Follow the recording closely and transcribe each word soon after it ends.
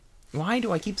Why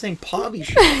do I keep saying Hobby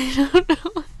Shelf? I don't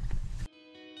know.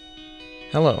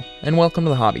 Hello, and welcome to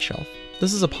the Hobby Shelf.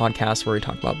 This is a podcast where we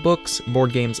talk about books,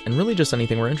 board games, and really just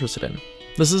anything we're interested in.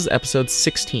 This is episode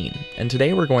 16, and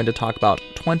today we're going to talk about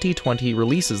 2020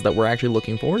 releases that we're actually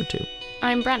looking forward to.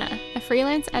 I'm Brenna, a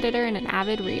freelance editor and an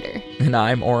avid reader. And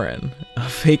I'm Oren, a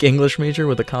fake English major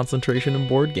with a concentration in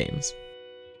board games.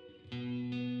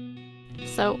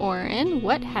 So, Oren,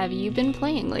 what have you been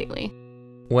playing lately?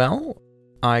 Well,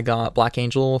 I got Black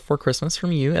Angel for Christmas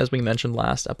from you, as we mentioned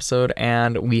last episode,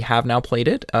 and we have now played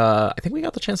it. I think we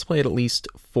got the chance to play it at least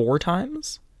 4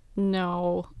 times.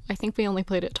 No, I think we only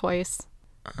played it twice.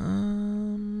 I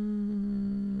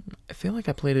feel like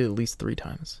I played it at least 3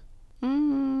 times.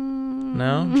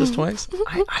 No, just twice?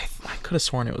 I could have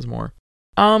sworn it was more.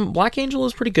 Black Angel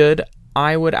is pretty good.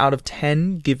 I would, out of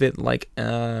 10, give it like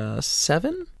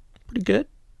 7. Pretty good.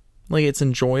 Like, it's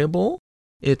enjoyable.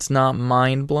 It's not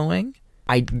mind-blowing.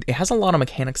 It has a lot of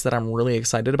mechanics that I'm really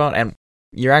excited about, and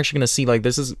you're actually going to see, like,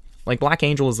 this is, like, Black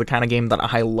Angel is the kind of game that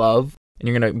I love, and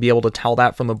you're going to be able to tell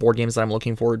that from the board games that I'm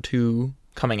looking forward to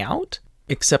coming out.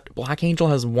 Except Black Angel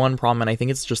has one problem, and I think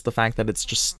it's just the fact that it's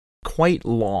just quite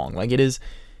long. Like, it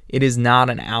is not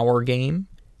an hour game,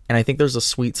 and I think there's a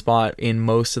sweet spot in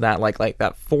most of that, like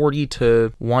that 40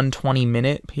 to 120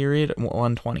 minute period.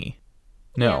 120.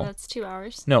 No. Yeah, that's 2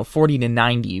 hours. No, 40 to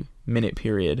 90 minute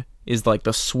period is like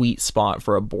the sweet spot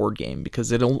for a board game,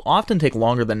 because it'll often take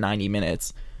longer than 90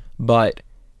 minutes, but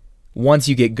once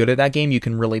you get good at that game, you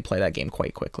can really play that game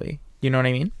quite quickly. You know what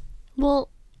I mean? Well,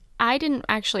 I didn't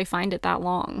actually find it that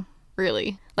long,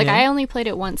 really. Like, Yeah. I only played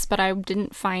it once, but I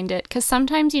didn't find it, because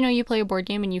sometimes, you play a board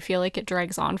game and you feel like it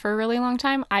drags on for a really long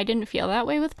time. I didn't feel that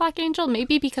way with Black Angel,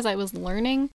 maybe because I was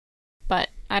learning, but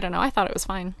I don't know, I thought it was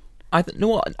fine.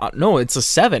 No, it's a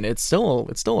 7. It's still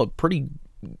a pretty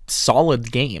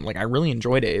solid game. Like, I really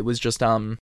enjoyed it. It was just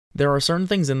there are certain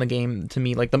things in the game to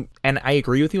me, like, and I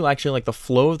agree with you, actually, like, the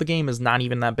flow of the game is not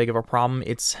even that big of a problem.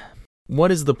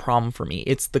 What is the problem for me?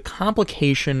 It's the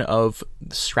complication of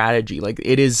strategy. Like,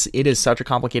 it is such a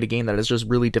complicated game that it's just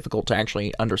really difficult to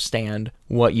actually understand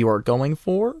what you are going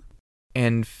for,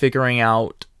 and figuring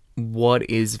out what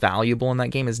is valuable in that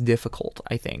game is difficult,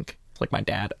 I think. Like, my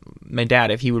dad,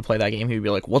 if he would play that game, he would be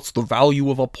like, what's the value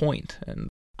of a point? And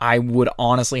I would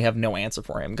honestly have no answer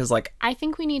for him, because, like, I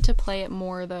think we need to play it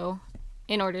more, though,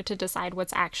 in order to decide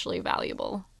what's actually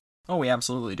valuable. oh, we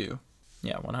absolutely do.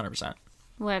 Yeah, 100%.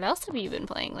 What else have you been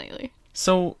playing lately?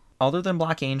 So, other than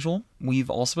Black Angel,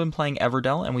 we've also been playing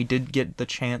Everdell, and we did get the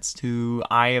chance to,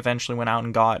 I eventually went out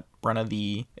and got Brenna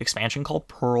the expansion called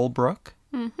Pearlbrook.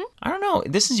 Mm-hmm. I don't know,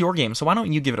 this is your game, so why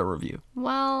don't you give it a review?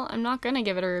 Well, I'm not going to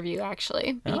give it a review,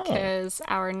 actually, Oh. because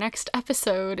our next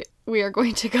episode, we are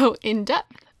going to go in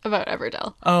depth about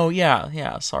Everdell. Oh,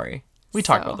 yeah, sorry. We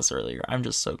talked So- about this earlier. I'm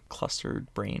just so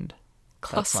cluster-brained.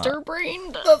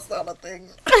 Cluster-brained? That's not a thing.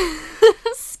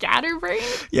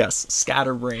 Scatterbrained? Yes,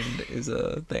 scatterbrained is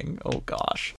a thing. Oh,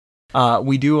 gosh.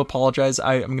 We do apologize.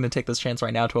 I'm going to take this chance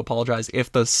right now to apologize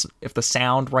if the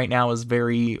sound right now is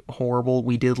very horrible.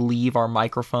 We did leave our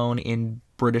microphone in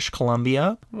British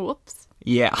Columbia. Whoops.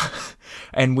 Yeah.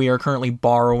 And we are currently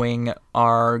borrowing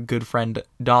our good friend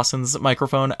Dawson's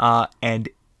microphone, and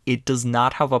it does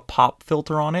not have a pop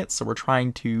filter on it, so we're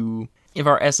trying to... If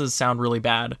our S's sound really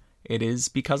bad, it is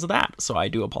because of that, so I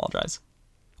do apologize.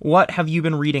 What have you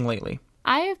been reading lately?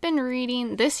 I have been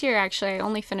reading, this year actually, I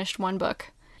only finished one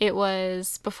book. It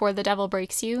was Before the Devil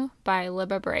Breaks You by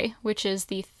Libba Bray, which is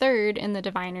the 3rd in the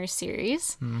Diviners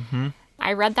series. Mm-hmm.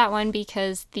 I read that one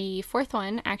because the 4th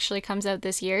one actually comes out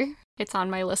this year. It's on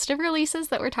my list of releases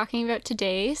that we're talking about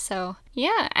today, so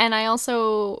yeah. And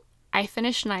I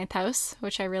finished Ninth House,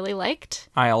 which I really liked.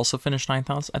 I also finished Ninth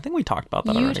House. I think we talked about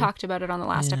that already. You talked about it on the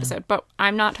last episode, but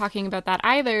I'm not talking about that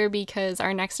either, because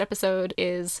our next episode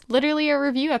is literally a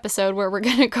review episode where we're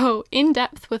going to go in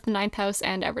depth with Ninth House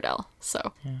and Everdell.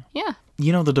 So, yeah.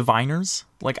 You know, the Diviners,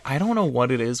 like, I don't know what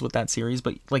it is with that series,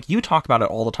 but, like, you talk about it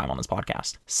all the time on this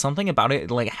podcast. Something about it,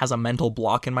 like, has a mental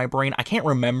block in my brain. I can't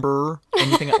remember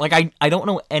anything. Like, I don't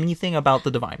know anything about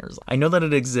the Diviners. I know that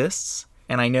it exists.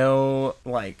 And I know,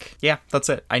 like, yeah, that's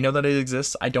it. I know that it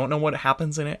exists. I don't know what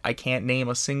happens in it. I can't name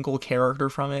a single character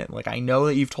from it. Like, I know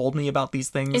that you've told me about these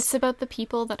things. It's about the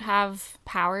people that have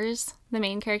powers. The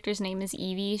main character's name is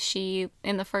Evie. She,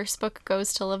 in the first book,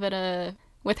 goes to live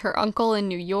with her uncle in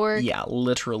New York. Yeah,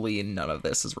 literally none of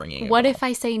this is ringing a What bell. if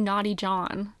I say Naughty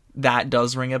John? That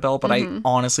does ring a bell, but I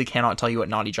honestly cannot tell you what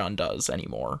Naughty John does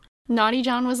anymore. Naughty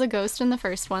John was a ghost in the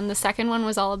first one. The second one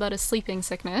was all about a sleeping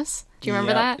sickness. Do you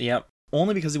remember that? Yep.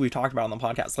 only because we've talked about it on the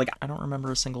podcast. Like, I don't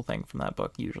remember a single thing from that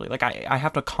book usually. Like, I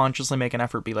have to consciously make an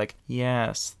effort, be like,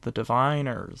 yes, the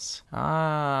diviners.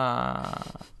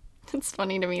 It's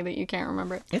funny to me that you can't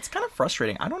remember it. It's kind of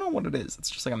frustrating. I don't know what it is. It's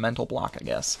just like a mental block, I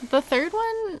guess. The third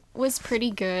one was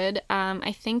pretty good.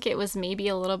 I think it was maybe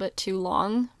a little bit too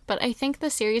long, but I think the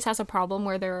series has a problem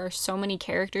where there are so many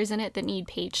characters in it that need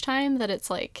page time that it's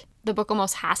like the book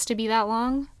almost has to be that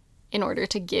long in order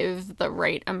to give the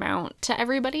right amount to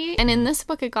everybody. And in this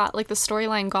book, it got, like, the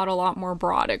storyline got a lot more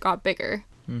broad. It got bigger.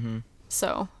 Mm-hmm.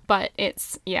 So, but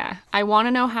it's, yeah. I want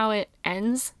to know how it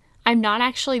ends. I'm not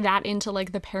actually that into,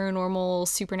 like, the paranormal,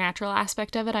 supernatural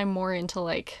aspect of it. I'm more into,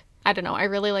 like, I don't know. I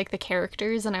really like the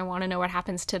characters, and I want to know what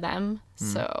happens to them.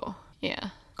 So, yeah.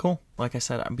 Cool. Like I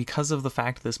said, because of the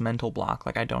fact this mental block,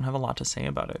 like, I don't have a lot to say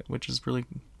about it, which is really,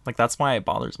 like, that's why it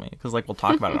bothers me. Because, like, we'll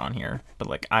talk about it on here, but,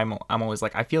 like, I'm always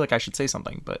like, I feel like I should say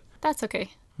something, but that's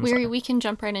okay. We can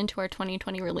jump right into our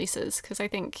 2020 releases, because I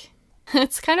think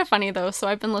it's kind of funny, though. So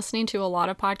I've been listening to a lot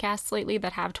of podcasts lately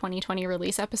that have 2020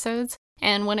 release episodes,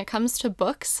 and when it comes to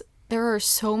books, there are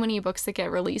so many books that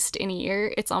get released in a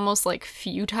year. It's almost, like,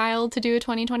 futile to do a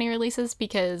 2020 releases,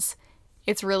 because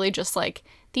it's really just like,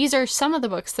 these are some of the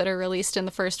books that are released in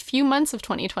the first few months of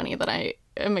 2020 that I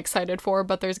am excited for,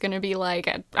 but there's going to be like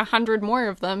 100 more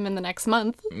of them in the next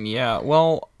month. Yeah,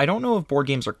 well, I don't know if board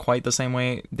games are quite the same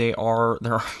way. There are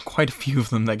quite a few of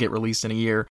them that get released in a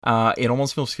year. It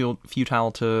almost feels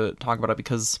futile to talk about it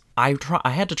because I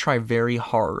had to try very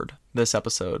hard this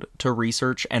episode to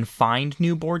research and find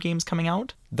new board games coming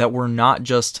out that were not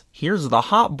just, here's the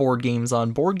hot board games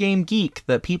on Board Game Geek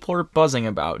that people are buzzing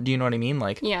about. Do you know what I mean?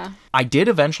 Like, yeah. I did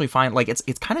eventually find, like, it's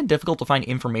kind of difficult to find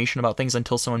information about things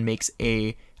until someone makes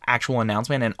a actual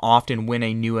announcement, and often when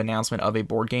a new announcement of a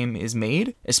board game is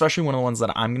made, especially one of the ones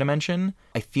that I'm going to mention,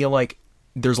 I feel like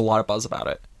there's a lot of buzz about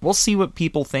it. We'll see what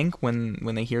people think when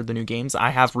they hear the new games. I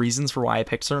have reasons for why I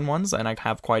picked certain ones, and I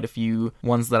have quite a few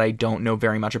ones that I don't know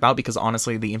very much about because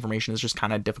honestly the information is just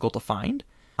kind of difficult to find.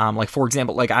 Like, for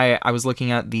example, like I was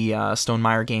looking at the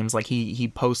Stonemaier Games, like he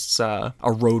posts a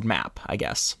roadmap, I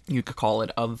guess you could call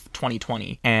it, of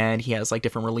 2020, and he has like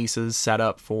different releases set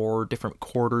up for different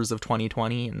quarters of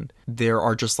 2020, and there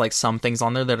are just like some things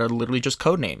on there that are literally just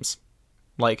code names.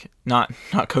 Like, not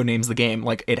Codenames the game,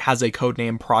 like, it has a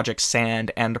codename Project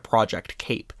Sand and Project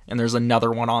Cape, and there's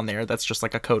another one on there that's just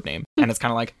like a codename, and it's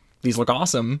kind of like, these look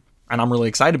awesome, and I'm really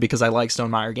excited because I like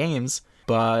Stonemaier Games,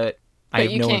 but I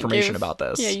have no information about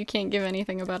this. Yeah, you can't give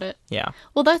anything about it. Yeah.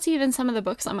 Well, that's even some of the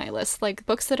books on my list. Like,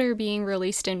 books that are being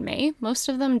released in May, most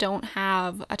of them don't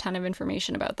have a ton of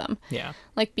information about them. Yeah.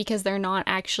 Like, because they're not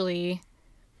actually...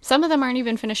 Some of them aren't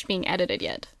even finished being edited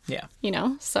yet. Yeah. You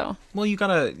know, so... Well, you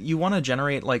want to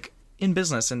generate, like, in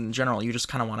business in general, you just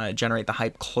kind of want to generate the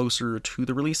hype closer to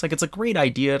the release. Like, it's a great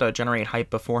idea to generate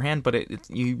hype beforehand, but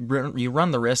you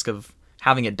run the risk of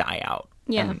having it die out.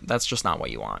 Yeah. And that's just not what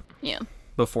you want. Yeah.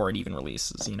 Before it even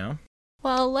releases, you know?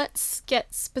 Well, let's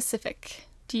get specific.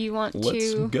 Do you want to...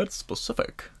 Let's get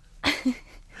specific.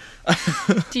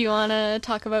 Do you want to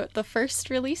talk about the first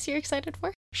release you're excited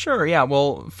for? Sure, yeah.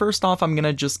 Well, first off, I'm going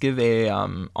to just give a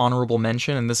honorable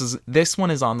mention, and this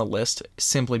one is on the list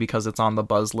simply because it's on the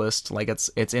buzz list. Like,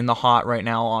 it's in the hot right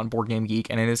now on Board Game Geek,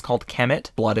 and it is called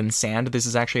Kemet, Blood and Sand. This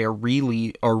is actually a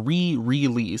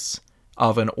re-release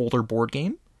of an older board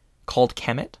game called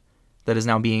Kemet that is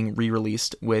now being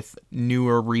re-released with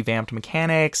newer, revamped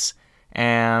mechanics.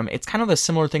 It's kind of the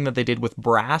similar thing that they did with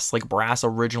Brass. Like, Brass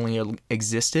originally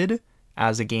existed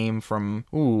as a game from,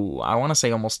 I want to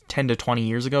say almost 10 to 20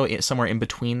 years ago, somewhere in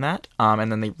between that.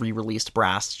 And then they re-released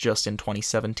Brass just in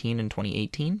 2017 and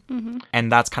 2018. Mm-hmm.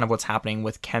 And that's kind of what's happening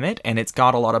with Kemet. And it's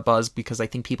got a lot of buzz because I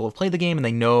think people have played the game and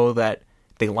they know that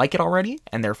they like it already,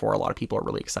 and therefore a lot of people are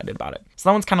really excited about it. So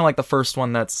that one's kind of like the first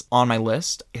one that's on my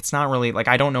list. It's not really, like,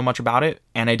 I don't know much about it,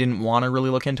 and I didn't want to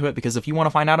really look into it, because if you want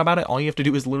to find out about it, all you have to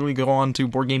do is literally go on to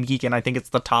Board Game Geek, and I think it's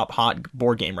the top hot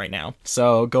board game right now.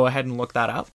 So go ahead and look that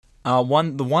up. The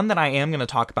one that I am going to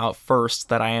talk about first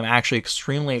that I am actually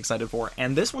extremely excited for,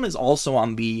 and this one is also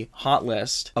on the hot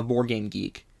list of Board Game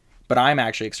Geek, but I'm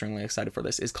actually extremely excited for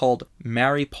this, is called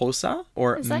Mariposa,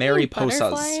 or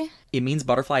Mariposas. It means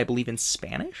butterfly, I believe, in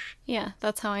Spanish. Yeah,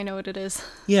 that's how I know what it is.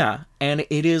 Yeah, and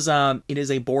it is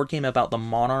a board game about the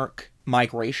monarch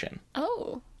migration.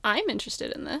 Oh, I'm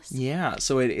interested in this. Yeah,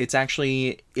 so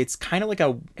it's kind of like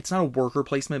it's not a worker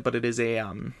placement, but it is a,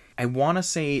 I want to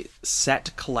say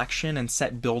set collection and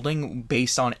set building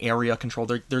based on area control.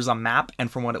 There's a map,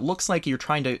 and from what it looks like, you're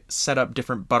trying to set up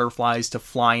different butterflies to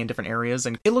fly in different areas,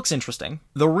 and it looks interesting.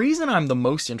 The reason I'm the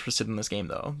most interested in this game,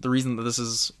 though, the reason that this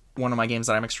is one of my games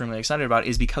that I'm extremely excited about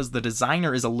is because the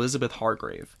designer is Elizabeth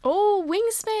Hargrave. Oh,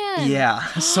 Wingspan! Yeah,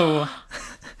 so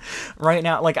right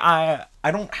now, like, I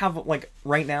don't have, like,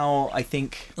 right now, I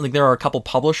think, like, there are a couple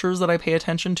publishers that I pay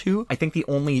attention to. I think the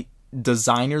only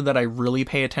designer that I really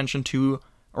pay attention to,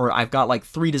 or I've got like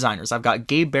 3 designers. I've got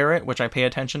Gabe Barrett, which I pay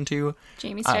attention to.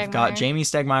 Jamie Stegmaier. I've got Jamie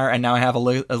Stegmaier, and now I have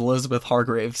Elizabeth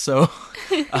Hargrave. So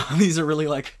these are really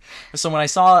like. So when I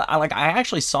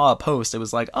actually saw a post. It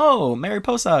was like, oh,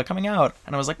 Mariposa coming out,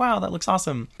 and I was like, wow, that looks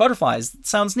awesome. Butterflies,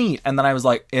 sounds neat. And then I was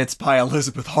like, it's by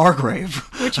Elizabeth Hargrave,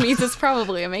 which means it's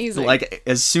probably amazing. Like,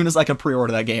 as soon as I can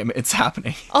pre-order that game, it's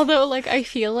happening. Although, like, I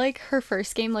feel like her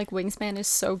first game, like Wingspan, is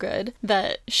so good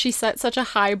that she set such a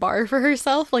high bar for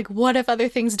herself. Like, what if other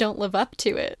things don't live up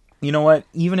to it? You know what?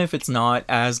 Even if it's not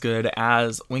as good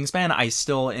as Wingspan, I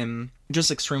still am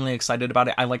just extremely excited about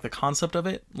it. I like the concept of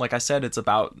it. Like I said, it's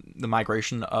about the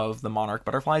migration of the monarch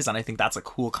butterflies, and I think that's a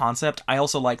cool concept. I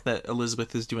also like that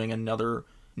Elizabeth is doing another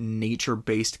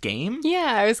nature-based game.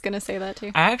 Yeah, I was gonna say that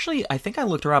too. I think I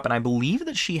looked her up, and I believe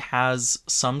that she has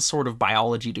some sort of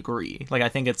biology degree. Like, I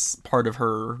think it's part of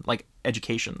her, like,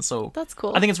 education. So that's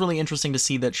cool. I think it's really interesting to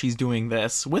see that she's doing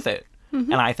this with it.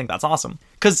 And I think that's awesome.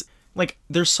 Because, like,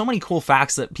 there's so many cool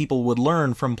facts that people would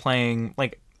learn from playing,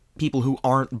 like, people who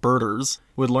aren't birders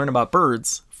would learn about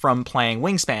birds from playing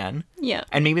Wingspan. Yeah.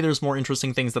 And maybe there's more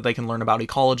interesting things that they can learn about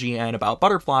ecology and about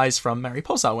butterflies from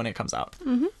Mariposa when it comes out.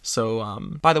 So,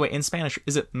 by the way, in Spanish,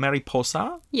 is it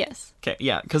Mariposa? Yes. Okay,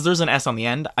 yeah, because there's an S on the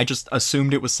end. I just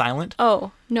assumed it was silent.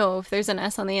 Oh, no, if there's an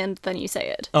S on the end, then you say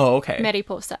it. Oh, okay.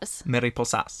 Mariposas.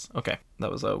 Mariposas. Okay,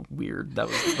 that was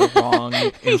the wrong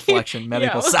inflection.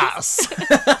 Mariposas.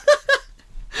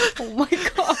 Oh my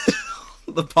god.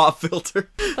 The pop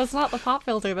filter. That's not the pop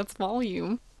filter, that's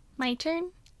volume. My turn?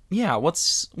 Yeah,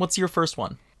 what's your first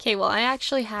one? Okay, well, I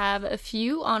actually have a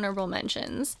few honorable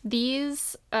mentions.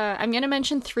 These, I'm going to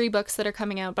mention 3 books that are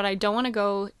coming out, but I don't want to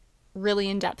go really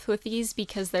in depth with these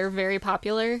because they're very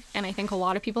popular, and I think a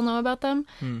lot of people know about them.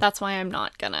 That's why I'm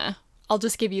not gonna. I'll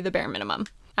just give you the bare minimum.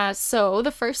 So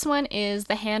the first one is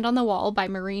The Hand on the Wall by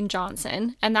Maureen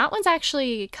Johnson, and that one's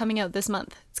actually coming out this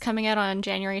month. It's coming out on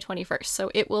January 21st, so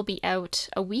it will be out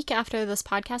a week after this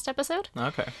podcast episode.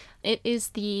 Okay. It is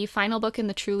the final book in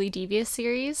the Truly Devious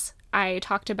series. I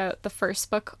talked about the first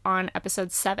book on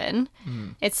episode 7.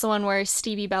 It's the one where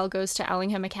Stevie Bell goes to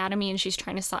Ellingham Academy and she's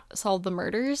trying to solve the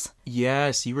murders.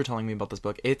 Yes, you were telling me about this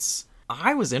book.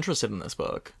 I was interested in this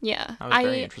book. Yeah. I was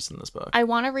very interested in this book. I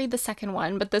want to read the second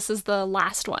one, but this is the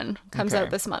last one. Comes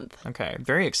out this month. Okay.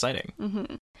 Very exciting.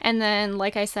 And then,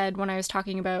 like I said when I was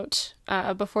talking about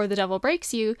Before the Devil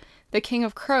Breaks You, The King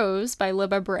of Crows by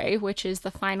Libba Bray, which is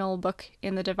the final book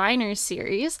in the Diviners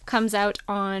series, comes out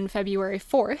on February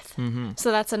 4th. So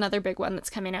that's another big one that's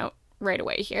coming out right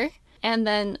away here. And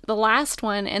then the last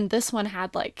one, and this one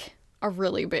had like a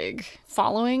really big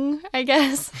following, I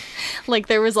guess. Like,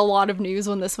 there was a lot of news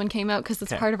when this one came out because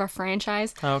it's part of our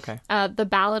franchise. Oh, okay. The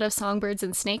Ballad of Songbirds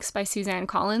and Snakes by Suzanne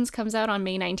Collins comes out on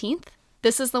May 19th.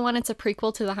 This is the one, it's a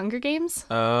prequel to The Hunger Games.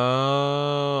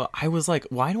 Oh, I was like,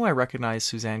 why do I recognize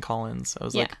Suzanne Collins? I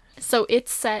was like... So it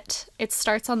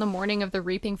starts on the morning of the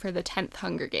reaping for the 10th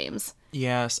Hunger Games.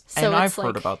 Yes, so and I've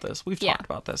heard about this. We've talked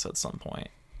about this at some point.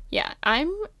 Yeah,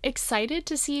 I'm excited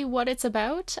to see what it's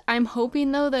about. I'm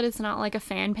hoping, though, that it's not like a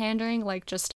fan pandering, like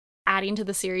just adding to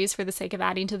the series for the sake of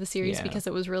adding to the series because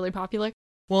it was really popular.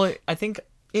 Well, I think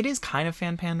it is kind of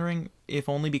fan pandering, if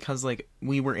only because, like,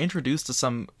 we were introduced to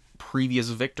some previous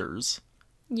victors.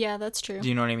 Yeah, that's true. Do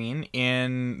you know what I mean?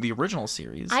 In the original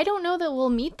series. I don't know that we'll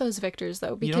meet those victors,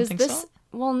 though, because you don't think so?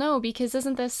 Well, no, because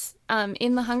isn't this,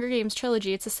 in the Hunger Games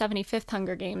trilogy, it's the 75th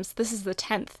Hunger Games. This is the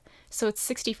 10th, so it's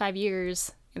 65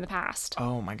 years in the past.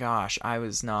 Oh my gosh, I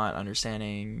was not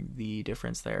understanding the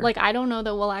difference there. Like, I don't know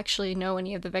that we'll actually know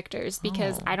any of the victors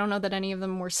because I don't know that any of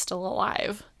them were still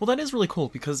alive. Well, that is really cool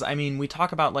because, I mean, we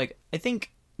talk about, like, I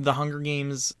think the Hunger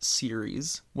Games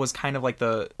series was kind of like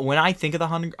when I think of the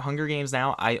Hunger Games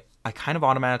now, I kind of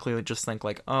automatically just think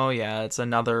like, oh yeah, it's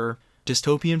another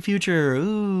dystopian future,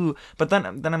 ooh. But then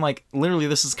I'm like, literally,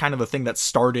 this is kind of the thing that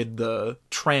started the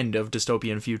trend of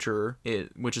dystopian future,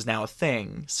 which is now a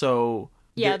thing. So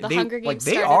yeah, the Hunger Games, like,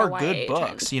 they are good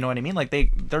books. Trend. You know what I mean? Like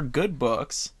they're good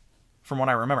books. From what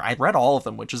I remember, I read all of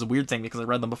them, which is a weird thing because I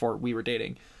read them before we were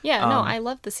dating. Yeah, no, I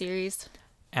love the series.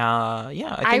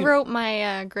 I wrote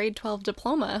my grade 12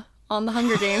 diploma on the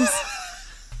Hunger Games.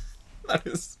 That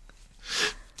is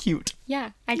cute.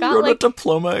 Yeah, I got you wrote a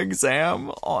diploma exam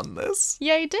on this.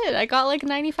 Yeah, I did. I got like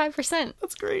 95%.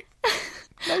 That's great.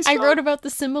 Nice I wrote about the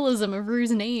symbolism of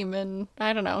Rue's name and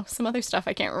I don't know, some other stuff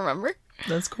I can't remember.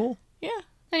 That's cool. Yeah.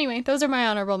 Anyway, those are my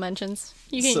honorable mentions.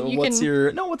 What's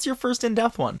your first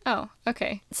in-depth one? Oh,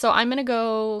 okay. So I'm going to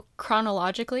go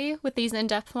chronologically with these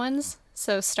in-depth ones.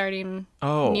 So starting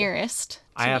nearest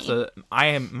to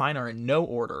me. Mine are in no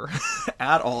order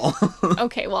at all.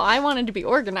 Okay, well, I wanted to be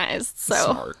organized, so.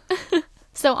 Smart.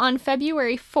 So on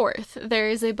February 4th, there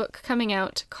is a book coming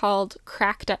out called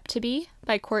Cracked Up to Be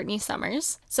by Courtney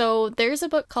Summers. So there's a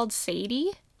book called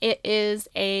Sadie. It is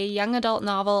a young adult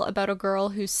novel about a girl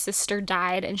whose sister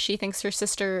died and she thinks her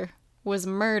sister was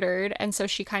murdered, and so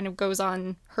she kind of goes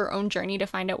on her own journey to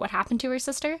find out what happened to her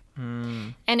sister.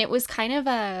 And it was kind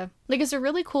of it's a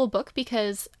really cool book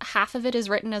because half of it is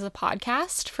written as a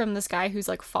podcast from this guy who's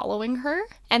like following her,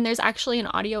 and there's actually an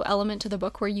audio element to the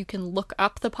book where you can look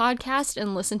up the podcast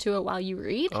and listen to it while you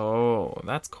read. Oh,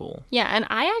 that's cool. Yeah, and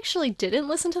I actually didn't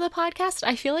listen to the podcast.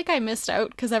 I feel like I missed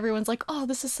out because everyone's like, oh,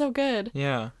 this is so good.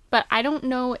 Yeah. But I don't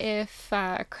know if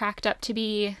Cracked Up to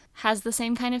Be has the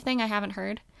same kind of thing. I haven't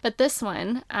heard. But this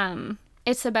one,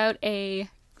 it's about a,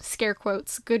 scare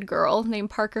quotes, good girl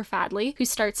named Parker Fadley who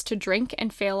starts to drink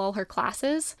and fail all her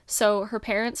classes. So her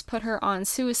parents put her on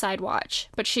suicide watch,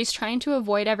 but she's trying to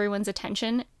avoid everyone's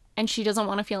attention and she doesn't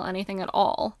want to feel anything at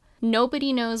all.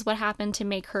 Nobody knows what happened to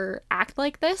make her act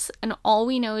like this, and all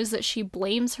we know is that she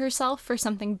blames herself for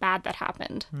something bad that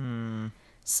happened.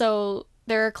 So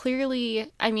there are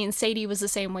clearly, Sadie was the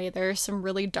same way. There are some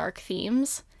really dark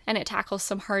themes, and it tackles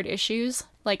some hard issues.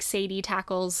 Like Sadie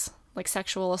tackles like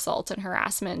sexual assault and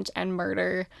harassment and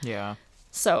murder. Yeah.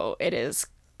 So it is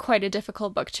quite a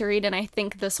difficult book to read, and I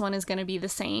think this one is going to be the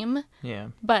same. Yeah.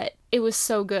 But it was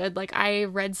so good. Like, I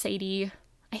read Sadie,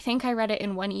 I think I read it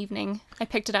in one evening. I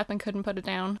picked it up and couldn't put it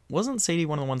down. Wasn't Sadie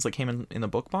one of the ones that came in the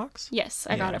book box? Yes,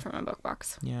 I got it from a book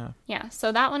box. Yeah. Yeah,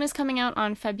 so that one is coming out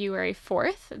on February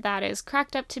 4th. That is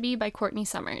Cracked Up to Be by Courtney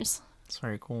Summers. That's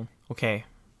very cool. Okay.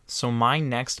 So my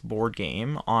next board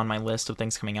game on my list of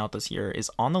things coming out this year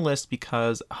is on the list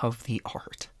because of the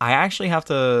art. I actually have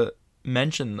to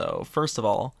mention, though, first of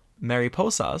all,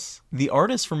 Mariposas. The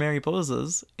artist for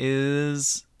Mariposas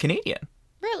is Canadian.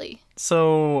 Really?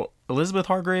 So Elizabeth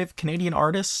Hargrave, Canadian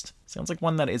artist. Sounds like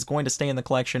one that is going to stay in the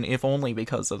collection, if only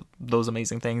because of those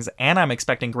amazing things. And I'm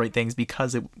expecting great things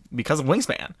because of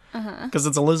Wingspan. Because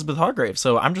it's Elizabeth Hargrave.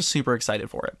 So I'm just super excited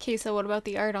for it. Okay, so what about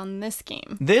the art on this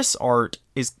game? This art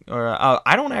is...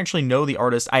 I don't actually know the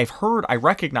artist. I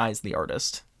recognize the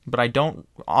artist. But I don't,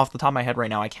 off the top of my head right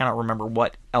now, I cannot remember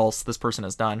what else this person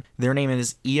has done. Their name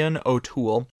is Ian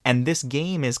O'Toole. And this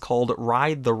game is called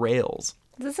Ride the Rails.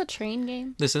 Is this a train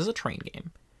game? This is a train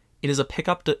game. It is a pick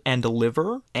up and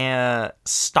deliver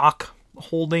stock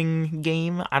holding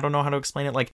game. I don't know how to explain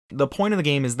it. Like, the point of the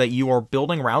game is that you are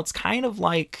building routes kind of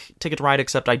like Ticket to Ride,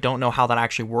 except I don't know how that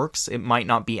actually works. It might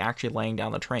not be actually laying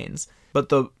down the trains. But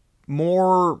the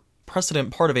more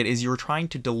precedent part of it is you're trying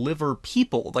to deliver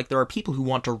people. Like, there are people who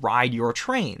want to ride your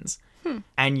trains.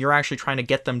 And you're actually trying to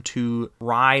get them to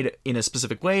ride in a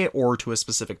specific way or to a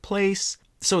specific place.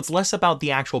 So it's less about the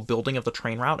actual building of the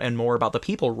train route and more about the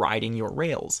people riding your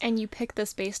rails. And you picked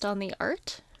this based on the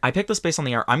art? I picked this based on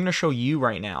the art. I'm going to show you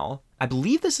right now. I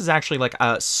believe this is actually like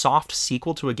a soft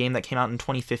sequel to a game that came out in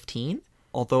 2015.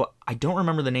 Although I don't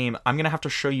remember the name. I'm going to have to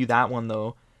show you that one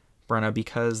though, Brenna,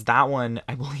 because that one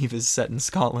I believe is set in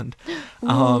Scotland.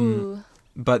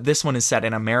 But this one is set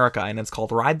in America and it's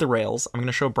called Ride the Rails. I'm going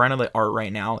to show Brenna the art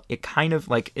right now. It kind of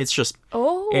like, it's just,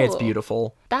 it's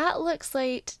beautiful. That looks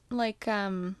like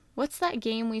what's that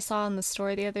game we saw in the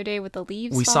store the other day with the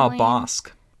leaves We falling? saw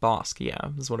Bosk. Bosk, yeah,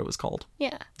 is what it was called.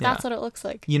 Yeah, that's what it looks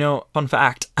like. You know, fun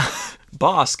fact,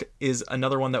 Bosk is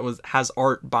another one that has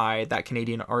art by that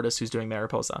Canadian artist who's doing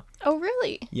Mariposa. Oh,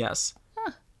 really? Yes.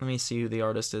 Huh. Let me see who the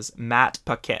artist is. Matt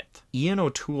Paquette. Ian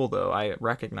O'Toole, though, I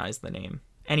recognize the name.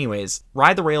 Anyways,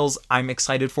 Ride the Rails, I'm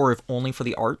excited for if only for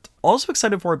the art. Also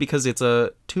excited for it because it's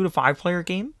a 2 to 5 player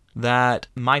game that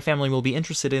my family will be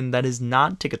interested in that is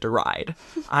not Ticket to Ride.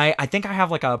 I think I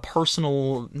have like a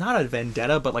personal, not a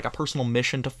vendetta, but like a personal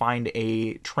mission to find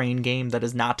a train game that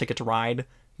is not Ticket to Ride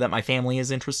that my family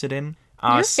is interested in.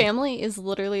 Your family is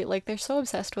literally, like, they're so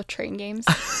obsessed with train games.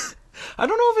 I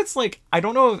don't know if it's like, I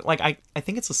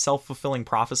think it's a self-fulfilling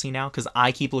prophecy now because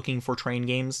I keep looking for train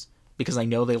games because I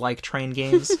know they like train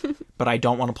games, but I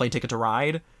don't want to play Ticket to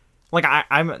Ride. Like,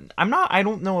 I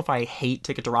don't know if I hate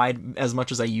Ticket to Ride as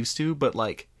much as I used to, but,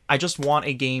 like, I just want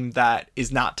a game that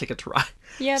is not Ticket to Ride.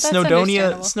 Yeah, that's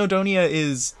understandable. Snowdonia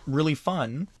is really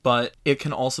fun, but it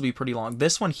can also be pretty long.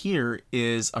 This one here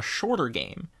is a shorter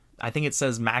game. I think it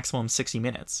says maximum 60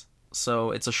 minutes. So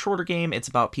it's a shorter game. It's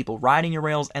about people riding your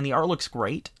rails, and the art looks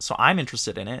great, so I'm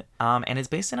interested in it. And it's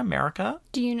based in America.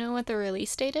 Do you know what the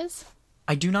release date is?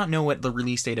 I do not know what the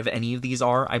release date of any of these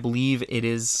are. I believe it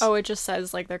is... Oh, it just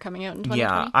says like they're coming out in 2020?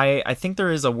 Yeah, I think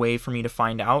there is a way for me to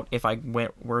find out if I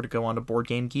were to go onto Board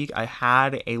Game Geek. I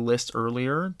had a list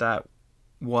earlier that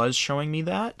was showing me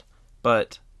that,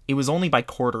 but it was only by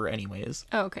quarter anyways.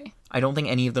 Oh, okay. I don't think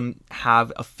any of them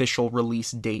have official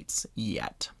release dates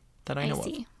yet that I know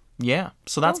of. Yeah,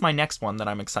 so that's my next one that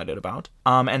I'm excited about.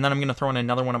 And then I'm going to throw in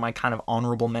another one of my kind of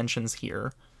honorable mentions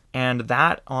here. And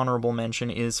that honorable mention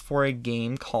is for a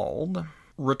game called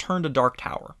Return to Dark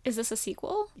Tower. Is this a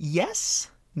sequel? Yes.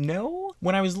 No.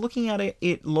 When I was looking at it,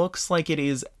 it looks like it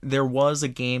is. There was a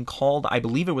game called, I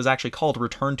believe it was actually called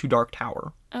Return to Dark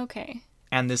Tower. Okay.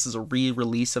 And this is a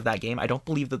re-release of that game. I don't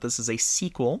believe that this is a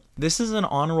sequel. This is an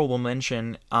honorable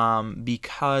mention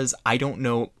because I don't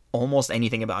know almost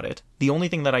anything about it. The only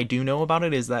thing that I do know about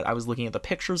it is that I was looking at the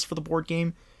pictures for the board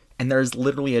game, and there's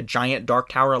literally a giant dark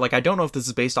tower. Like, I don't know if this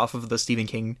is based off of the Stephen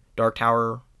King Dark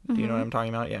Tower. Do you know what I'm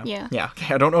talking about? Yeah. Yeah.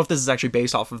 Okay. I don't know if this is actually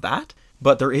based off of that,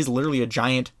 but there is literally a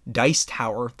giant dice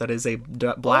tower that is a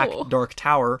black dark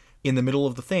tower in the middle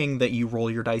of the thing that you roll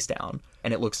your dice down,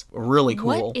 and it looks really cool.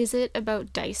 What is it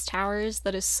about dice towers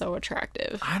that is so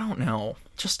attractive? I don't know.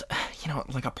 Just,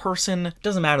 like a person,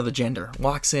 doesn't matter the gender,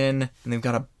 walks in and they've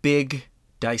got a big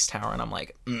dice tower, and I'm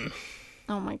like,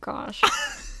 Oh my gosh.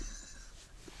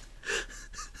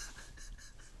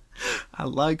 I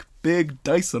like big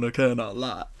dice and I cannot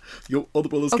lie. Your other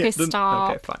brothers Okay, can't... stop.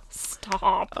 Okay, fine.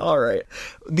 Stop. All right.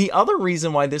 The other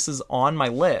reason why this is on my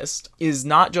list is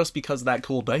not just because of that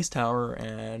cool dice tower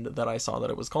and that I saw that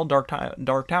it was called Dark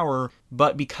Tower,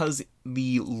 but because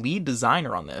the lead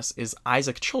designer on this is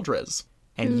Isaac Childress.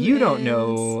 And you don't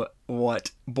know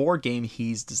what board game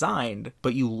he's designed,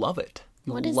 but you love it.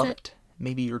 What is love it?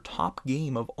 Maybe your top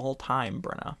game of all time,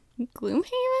 Brenna.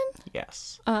 Gloomhaven?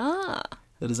 Yes. Ah.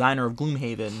 The designer of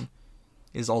Gloomhaven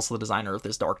is also the designer of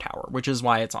this Dark Tower, which is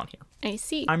why it's on here. I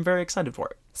see. I'm very excited for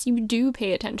it. So you do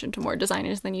pay attention to more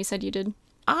designers than you said you did?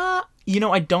 I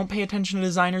don't pay attention to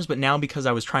designers, but now because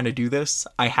I was trying to do this,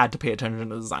 I had to pay attention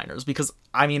to designers. Because,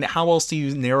 how else do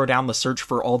you narrow down the search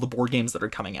for all the board games that are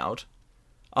coming out?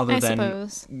 Other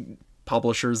than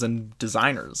publishers and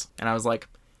designers. And I was like,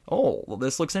 oh, well,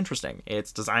 this looks interesting.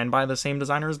 It's designed by the same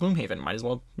designer as Gloomhaven. Might as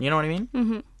well, you know what I mean?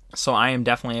 Mm-hmm. So I am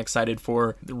definitely excited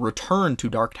for the Return to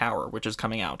Dark Tower, which is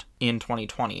coming out in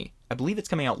 2020. I believe it's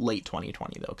coming out late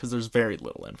 2020, though, because there's very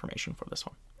little information for this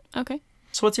one. Okay.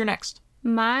 So what's your next?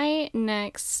 My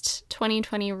next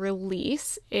 2020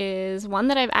 release is one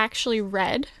that I've actually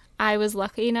read. I was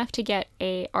lucky enough to get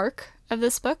a ARC of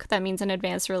this book. That means an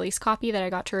advanced release copy that I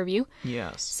got to review.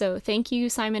 Yes. So thank you,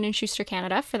 Simon & Schuster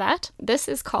Canada, for that. This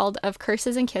is called Of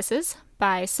Curses and Kisses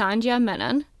by Sandhya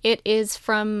Menon. It is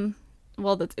from...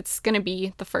 well, it's going to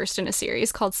be the first in a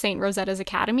series called St. Rosetta's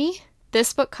Academy.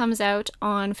 This book comes out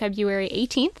on February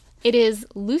 18th. It is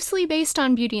loosely based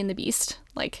on Beauty and the Beast,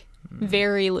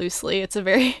 very loosely. It's a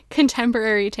very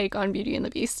contemporary take on Beauty and the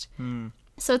Beast.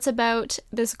 So it's about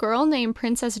this girl named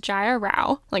Princess Jaya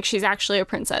Rao. She's actually a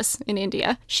princess in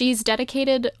India. She's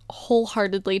dedicated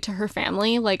wholeheartedly to her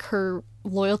family. Her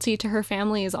loyalty to her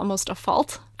family is almost a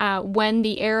fault. When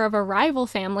the heir of a rival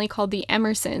family called the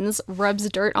Emersons rubs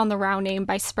dirt on the Rao name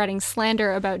by spreading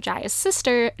slander about Jaya's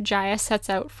sister, Jaya sets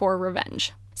out for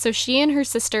revenge. So she and her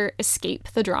sister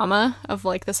escape the drama of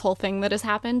this whole thing that has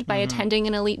happened by attending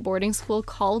an elite boarding school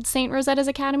called St. Rosetta's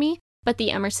Academy. But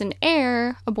the Emerson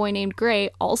heir, a boy named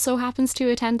Gray, also happens to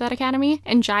attend that academy,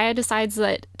 and Jaya decides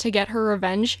that to get her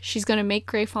revenge, she's going to make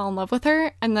Gray fall in love with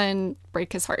her and then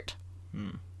break his heart.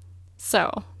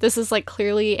 So, this is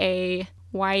clearly a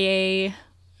YA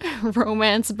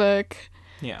romance book.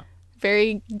 Yeah.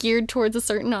 Very geared towards a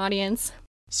certain audience.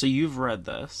 So you've read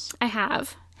this. I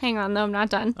have. Hang on, though, I'm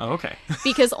not done. Oh, okay.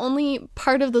 Because only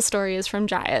part of the story is from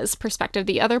Jaya's perspective.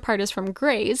 The other part is from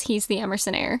Gray's. He's the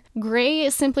Emerson heir. Gray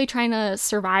is simply trying to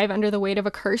survive under the weight of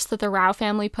a curse that the Rao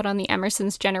family put on the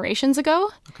Emersons generations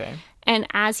ago. Okay. And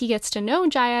as he gets to know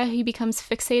Jaya, he becomes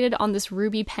fixated on this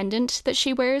ruby pendant that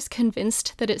she wears,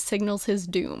 convinced that it signals his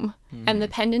doom. And the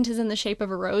pendant is in the shape of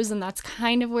a rose, and that's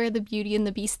kind of where the Beauty and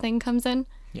the Beast thing comes in.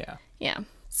 Yeah. Yeah.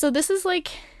 So this is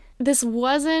this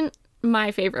wasn't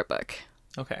my favorite book.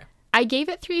 Okay. I gave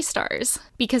it 3 stars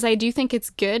because I do think it's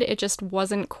good. It just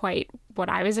wasn't quite what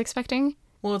I was expecting.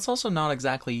 Well, it's also not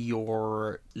exactly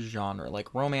your genre.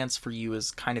 Romance for you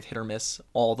is kind of hit or miss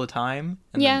all the time.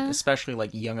 And then especially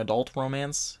young adult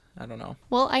romance. I don't know.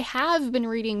 Well, I have been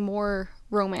reading more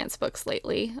romance books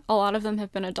lately. A lot of them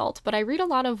have been adult, but I read a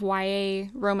lot of YA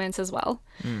romance as well.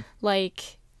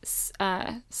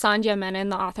 Sandhya Menon,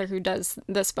 the author who does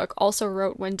this book, also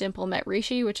wrote When Dimple Met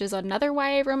Rishi, which is another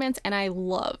YA romance, and I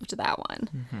loved that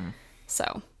one.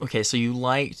 So. Okay, so you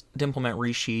liked Dimplement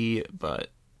Rishi, but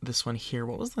this one here,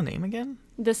 what was the name again?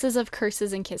 This is Of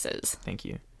Curses and Kisses. Thank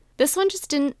you. This one just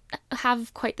didn't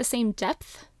have quite the same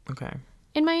depth, Okay.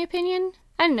 in my opinion.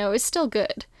 I don't know, it's still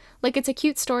good. Like, it's a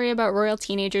cute story about royal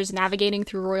teenagers navigating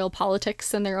through royal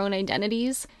politics and their own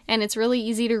identities, and it's really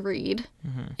easy to read.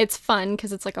 Mm-hmm. It's fun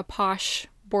because it's like a posh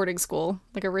boarding school,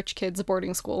 like a rich kid's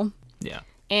boarding school. Yeah.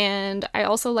 And I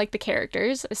also like the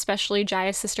characters, especially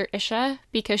Jaya's sister Isha,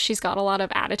 because she's got a lot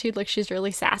of attitude, like she's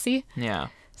really sassy. Yeah.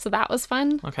 So that was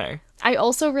fun. Okay. I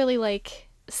also really like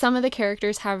some of the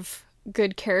characters have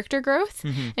good character growth.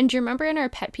 Mm-hmm. And do you remember in our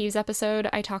pet peeves episode,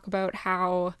 I talk about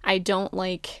how I don't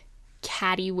like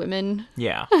catty women?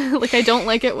 Yeah. Like, I don't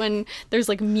like it when there's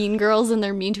like mean girls and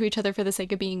they're mean to each other for the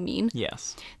sake of being mean.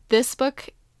 Yes. This book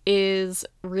is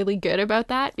really good about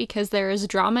that because there is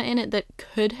drama in it that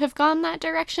could have gone that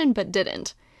direction but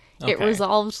didn't. Okay. It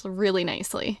resolved really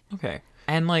nicely. Okay.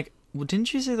 And like,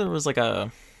 didn't you say there was like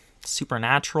a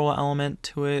supernatural element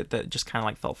to it that just kind of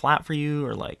like fell flat for you,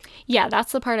 or like? Yeah,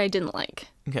 that's the part I didn't like.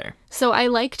 Okay. So I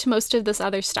liked most of this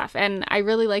other stuff, and I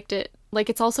really liked it. Like,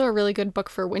 it's also a really good book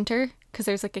for winter because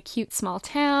there's like a cute small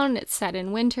town. It's set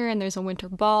in winter, and there's a winter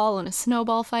ball and a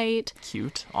snowball fight.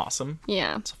 Cute. Awesome.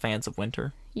 Yeah. So fans of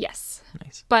winter. Yes.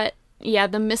 Nice. But yeah,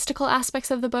 the mystical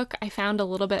aspects of the book I found a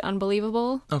little bit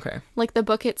unbelievable. Okay. Like, the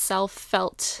book itself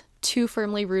felt too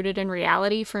firmly rooted in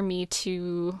reality for me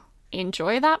to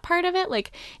enjoy that part of it.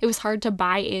 Like, it was hard to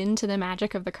buy into the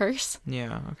magic of the curse.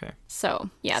 Yeah. Okay. So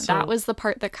yeah, that was the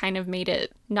part that kind of made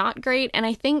it not great. And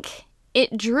I think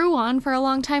it drew on for a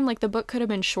long time. Like, the book could have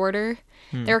been shorter.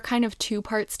 There are kind of two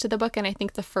parts to the book, and I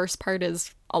think the first part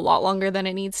is a lot longer than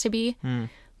it needs to be.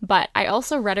 But I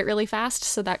also read it really fast,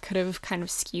 so that could have kind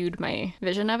of skewed my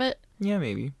vision of it. Yeah,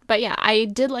 maybe. But yeah, I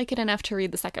did like it enough to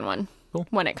read the second one Cool.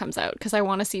 when it comes out, because I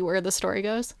want to see where the story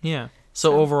goes. Yeah.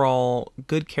 So overall,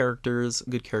 good characters,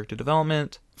 good character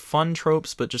development, fun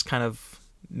tropes, but just kind of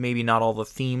maybe not all the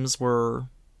themes were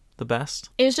the best.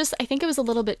 It was just, I think it was a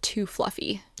little bit too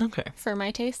fluffy Okay. for my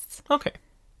tastes. Okay.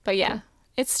 But yeah,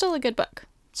 it's still a good book.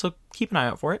 So keep an eye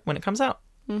out for it when it comes out.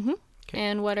 Mm-hmm. Okay.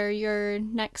 And what are your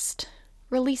next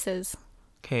releases?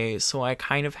 Okay, so I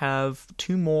kind of have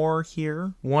two more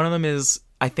here. One of them is,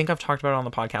 I think I've talked about it on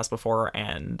the podcast before,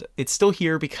 and it's still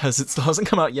here because it still hasn't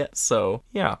come out yet. So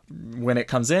yeah, when it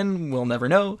comes in, we'll never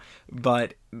know.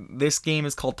 But this game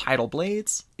is called Tidal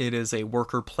Blades. It is a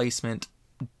worker placement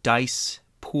dice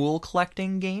pool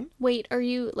collecting game. Wait, are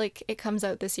you, like, it comes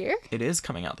out this year? It is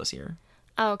coming out this year.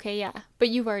 Oh, okay, yeah. But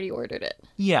you've already ordered it.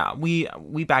 Yeah, we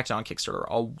backed it on Kickstarter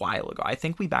a while ago. I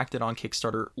think we backed it on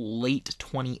Kickstarter late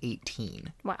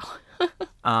 2018.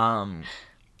 Wow.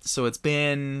 So it's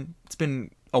been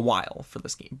a while for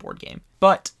this board game.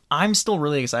 But I'm still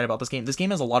really excited about this game. This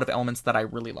game has a lot of elements that I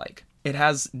really like. It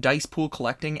has dice pool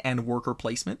collecting and worker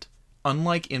placement.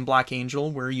 Unlike in Black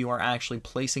Angel, where you are actually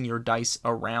placing your dice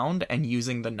around and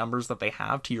using the numbers that they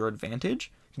have to your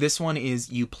advantage, this one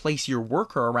is you place your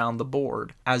worker around the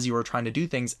board as you are trying to do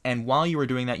things, and while you are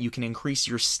doing that, you can increase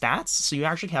your stats, so you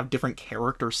actually have different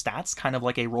character stats, kind of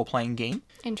like a role-playing game.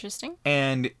 Interesting.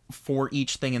 And for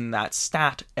each thing in that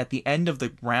stat, at the end of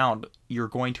the round, you're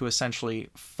going to essentially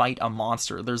fight a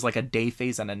monster. There's like a day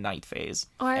phase and a night phase.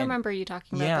 Oh, I remember you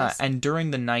talking about yeah, this. and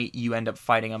during the night, you end up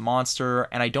fighting a monster,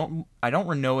 and I don't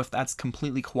know if that's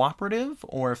completely cooperative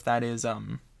or if that is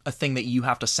a thing that you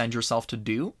have to send yourself to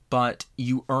do, but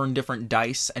you earn different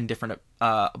dice and different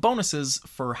bonuses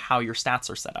for how your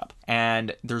stats are set up.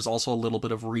 And there's also a little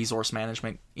bit of resource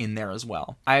management in there as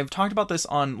well. I've talked about this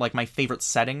on like my favorite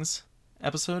settings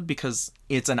episode because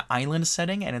it's an island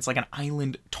setting and it's like an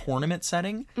island tournament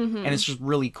setting, and it's just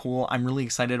really cool. I'm really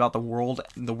excited about the world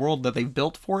that they've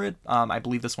built for it. I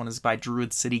believe this one is by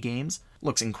Druid City Games.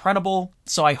 Looks incredible.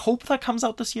 So I hope that comes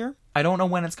out this year. I don't know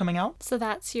when it's coming out. So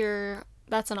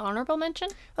that's an honorable mention?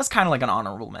 That's kind of like an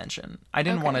honorable mention. I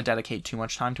didn't want to dedicate too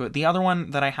much time to it. The other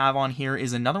one that I have on here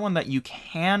is another one that you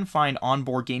can find on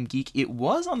Board Game Geek. It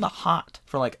was on the hot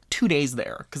for like 2 days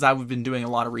there because I've been doing a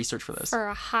lot of research for this. For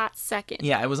a hot second.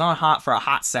 Yeah, it was on hot for a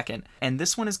hot second. And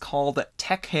this one is called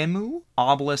Tekhemu,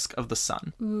 Obelisk of the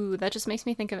Sun. Ooh, that just makes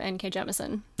me think of N.K.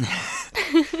 Jemisin.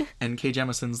 N.K.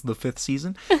 Jemison's The Fifth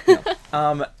Season.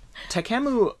 No.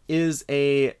 Tekemu is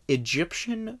a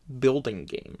Egyptian building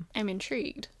game. I'm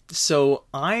intrigued. So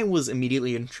I was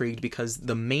immediately intrigued because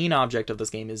the main object of this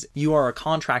game is you are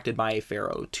contracted by a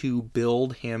pharaoh to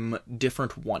build him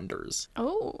different wonders.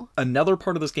 Oh. Another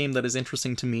part of this game that is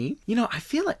interesting to me, I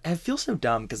feel so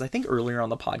dumb because I think earlier on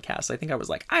the podcast, I think I was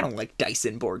like, I don't like dice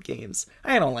in board games.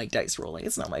 I don't like dice rolling.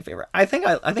 It's not my favorite. I think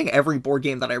every board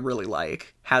game that I really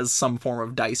like has some form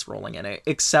of dice rolling in it,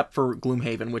 except for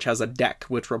Gloomhaven, which has a deck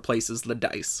which replaces the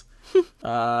dice.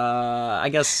 I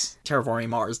guess Terraforming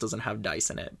Mars doesn't have dice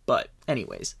in it, but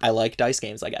anyways, I like dice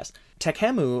games, I guess.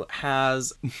 Tekemu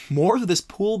has more of this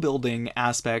pool building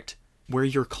aspect where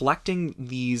you're collecting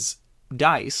these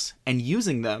dice and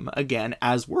using them again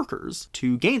as workers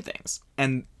to gain things.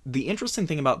 And the interesting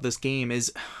thing about this game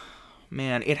is,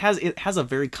 man, it has a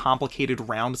very complicated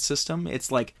round system.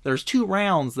 It's like there's 2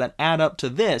 rounds that add up to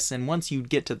this, and once you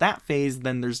get to that phase,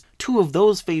 then there's 2 of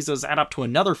those phases add up to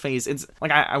another phase. It's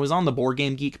like I was on the Board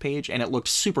Game Geek page, and it looked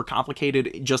super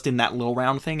complicated just in that little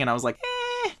round thing, and I was like,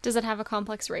 eh. Does it have a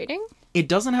complex rating? It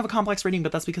doesn't have a complex rating,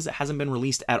 but that's because it hasn't been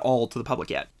released at all to the public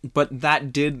yet. But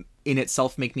that did in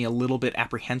itself make me a little bit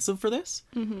apprehensive for this.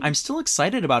 Mm-hmm. I'm still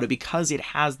excited about it because it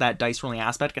has that dice rolling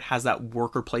aspect, it has that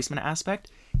worker placement aspect,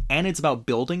 and it's about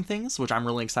building things, which I'm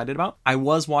really excited about. I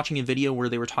was watching a video where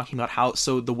they were talking about how,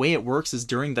 so the way it works is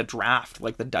during the draft,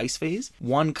 like the dice phase,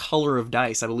 one color of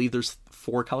dice, I believe there's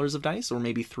 4 colors of dice, or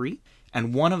maybe 3,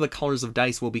 and one of the colors of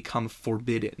dice will become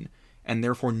forbidden, and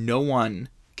therefore no one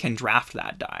can draft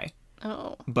that die.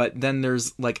 Oh. But then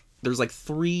there's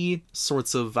 3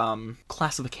 sorts of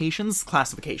classifications.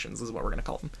 Classifications is what we're going to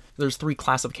call them. There's 3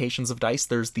 classifications of dice.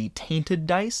 There's the tainted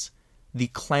dice, the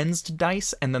cleansed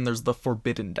dice, and then there's the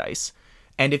forbidden dice.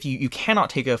 And if you cannot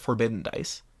take a forbidden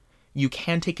dice, you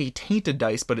can take a tainted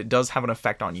dice, but it does have an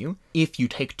effect on you if you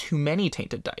take too many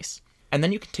tainted dice. And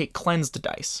then you can take cleansed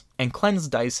dice. And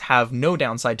cleansed dice have no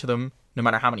downside to them, no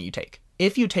matter how many you take.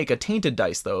 If you take a tainted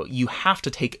dice, though, you have to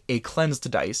take a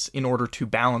cleansed dice in order to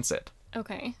balance it.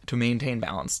 Okay. To maintain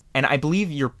balance. And I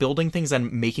believe you're building things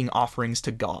and making offerings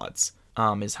to gods,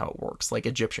 is how it works, like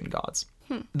Egyptian gods.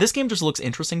 This game just looks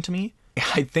interesting to me.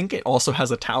 I think it also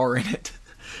has a tower in it.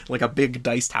 Like a big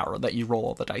dice tower that you roll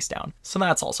all the dice down. So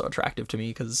that's also attractive to me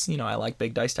because, I like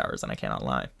big dice towers and I cannot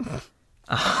lie.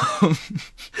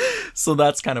 So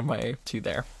that's kind of my 2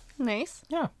 there. Nice.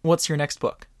 Yeah. What's your next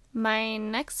book? My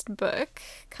next book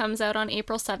comes out on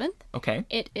April 7th. Okay.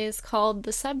 It is called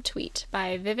The Subtweet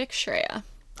by Vivek Shraya.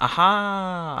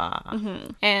 Aha!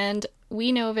 Mm-hmm. And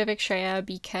we know Vivek Shraya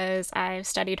because I've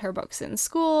studied her books in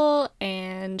school,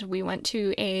 and we went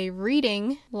to a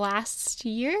reading last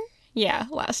year. Yeah,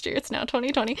 last year. It's now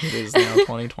 2020. It is now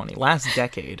 2020. Last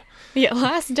decade. Yeah,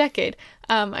 last decade.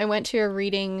 I went to a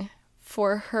reading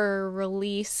for her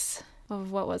release of,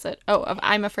 what was it? Oh, of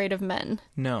I'm Afraid of Men.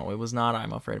 No, it was not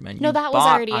I'm Afraid of Men. No, that was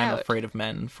already I'm out. Afraid of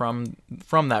Men from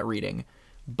that reading.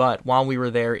 But while we were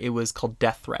there, it was called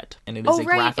Death Threat, and it is a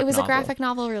graphic novel. It was a graphic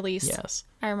novel release. Yes.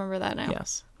 I remember that now.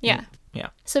 Yes. Yeah. Yeah.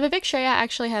 So Vivek Shraya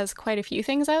actually has quite a few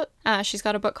things out. She's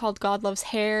got a book called God Loves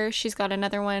Hair. She's got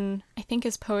another one, I think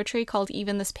is poetry, called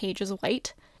Even This Page is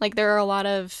White. Like, there are a lot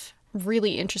of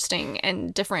really interesting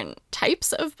and different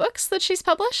types of books that she's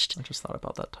published. I just thought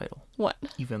about that title. What?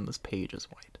 Even This Page is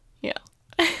White. Yeah.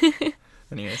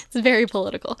 Anyways. It's very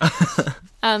political.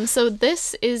 So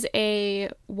this is a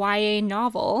YA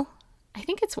novel. I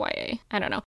think it's YA. I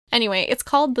don't know. Anyway, it's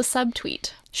called The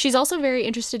Subtweet. She's also very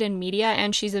interested in media,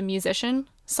 and she's a musician,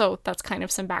 so that's kind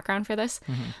of some background for this.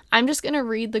 Mm-hmm. I'm just going to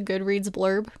read the Goodreads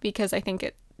blurb because I think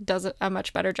it does a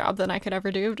much better job than I could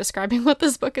ever do of describing what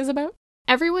this book is about.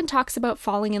 Everyone talks about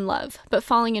falling in love, but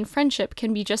falling in friendship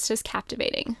can be just as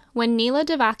captivating. When Neela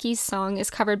Devaki's song is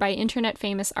covered by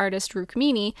internet-famous artist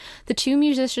Rukmini, the 2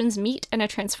 musicians meet and a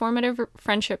transformative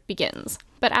friendship begins.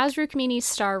 But as Rukmini's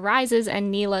star rises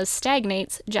and Neela's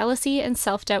stagnates, jealousy and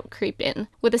self-doubt creep in.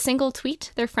 With a single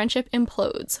tweet, their friendship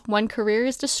implodes. One career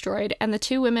is destroyed, and the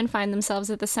 2 women find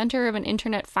themselves at the center of an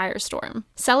internet firestorm.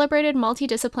 Celebrated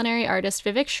multidisciplinary artist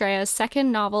Vivek Shraya's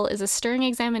second novel is a stirring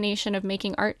examination of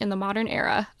making art in the modern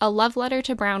era, a love letter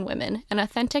to brown women, an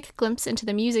authentic glimpse into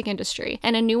the music industry,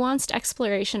 and a nuanced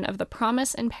exploration of the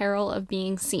promise and peril of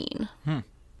being seen.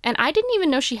 And I didn't even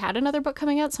know she had another book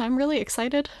coming out, so I'm really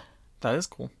excited. That is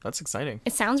cool. That's exciting.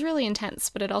 It sounds really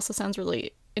intense, but it also sounds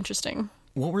really interesting.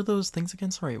 What were those things again?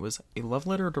 Sorry, it was a love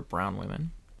letter to brown women,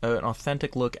 an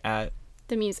authentic look at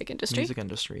the music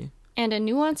industry, and a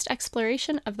nuanced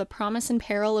exploration of the promise and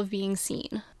peril of being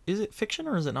seen. Is it fiction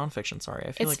or is it nonfiction? Sorry,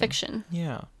 I feel it's fiction.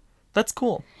 Yeah. That's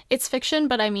cool. It's fiction,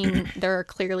 but I mean, there are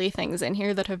clearly things in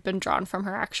here that have been drawn from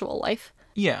her actual life.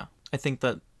 Yeah, I think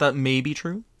that may be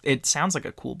true. it sounds like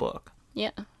a cool book.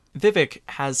 Yeah. Vivek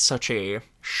has such a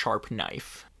sharp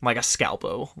knife, like a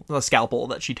scalpel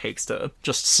that she takes to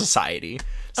just society.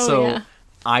 Oh, so yeah.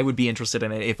 I would be interested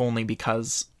in it, if only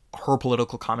because her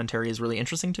political commentary is really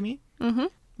interesting to me. Mm-hmm.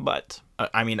 But,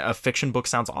 I mean, a fiction book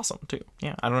sounds awesome, too.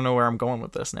 Yeah, I don't know where I'm going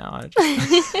with this now.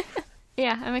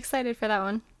 Yeah, I'm excited for that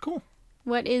one. Cool.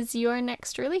 What is your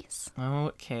next release?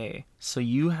 Okay, so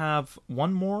you have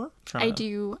one more? I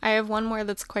do. I have one more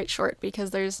that's quite short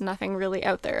because there's nothing really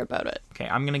out there about it. Okay,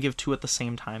 I'm going to give two at the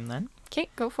same time then. Okay,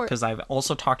 go for it. Because I've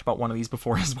also talked about one of these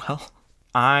before as well.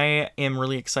 I am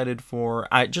really excited for...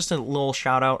 just a little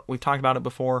shout out. We've talked about it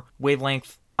before.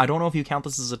 Wavelength. I don't know if you count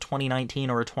this as a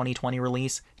 2019 or a 2020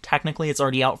 release. Technically, it's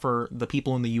already out for the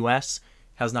people in the US.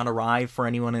 Has not arrived for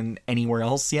anyone in anywhere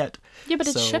else yet. Yeah, but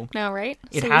it's shipped now, right?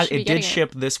 It did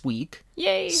ship this week.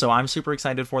 Yay! So I'm super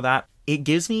excited for that. It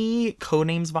gives me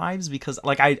Codenames vibes because,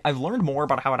 like, I've learned more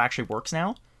about how it actually works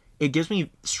now. It gives me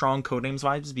strong Codenames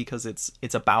vibes because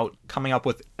it's about coming up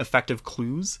with effective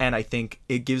clues, and I think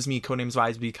it gives me Codenames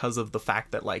vibes because of the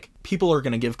fact that, like, people are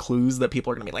gonna give clues that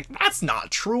people are gonna be like, that's not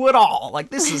true at all.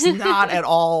 Like, this is not at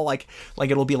all like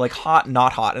it'll be like hot,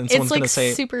 not hot, and someone's gonna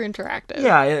say super interactive.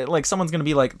 Yeah, like someone's gonna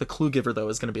be like, the clue giver though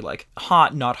is gonna be like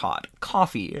hot, not hot,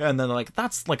 coffee, and then like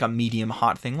that's like a medium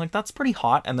hot thing, like that's pretty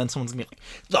hot, and then someone's gonna be like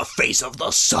the face of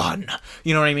the sun.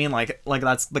 You know what I mean? Like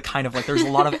that's the kind of like there's a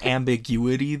lot of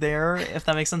ambiguity there. If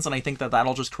that makes sense, and I think that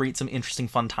that'll just create some interesting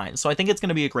fun times. So I think it's going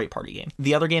to be a great party game.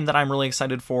 The other game that I'm really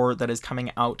excited for that is coming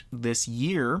out this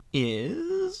year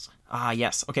is...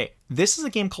 yes. Okay. This is a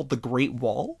game called The Great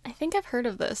Wall. I think I've heard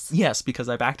of this. Yes, because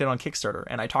I backed it on Kickstarter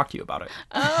and I talked to you about it.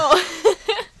 Oh.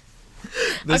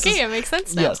 It makes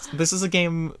sense now. Yes. This is a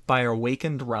game by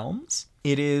Awakened Realms.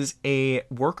 It is a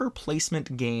worker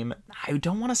placement game. I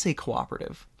don't want to say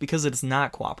cooperative because it's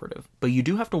not cooperative, but you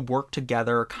do have to work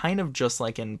together, kind of just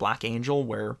like in Black Angel,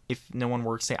 where if no one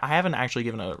works, I haven't actually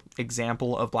given an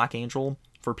example of Black Angel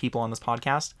for people on this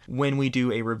podcast. When we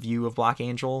do a review of Black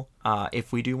Angel,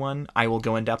 if we do one, I will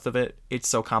go in depth of it. It's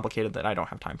so complicated that I don't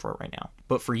have time for it right now.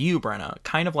 But for you, Brenna,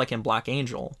 kind of like in Black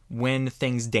Angel, when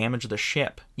things damage the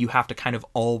ship, you have to kind of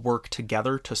all work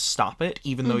together to stop it,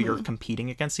 even though you're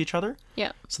competing against each other.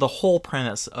 Yeah. So the whole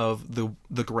premise of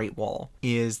the Great Wall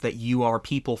is that you are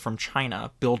people from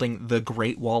China building the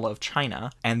Great Wall of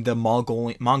China, and the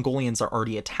Mongolians are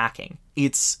already attacking.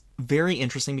 It's very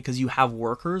interesting because you have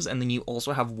workers and then you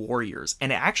also have warriors,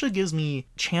 and it actually gives me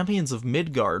Champions of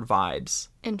Midgard vibes.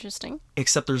 Interesting.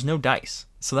 Except there's no dice,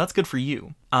 so that's good for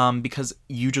you, because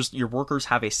your workers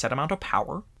have a set amount of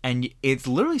power, and it's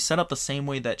literally set up the same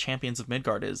way that Champions of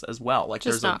Midgard is as well. Like,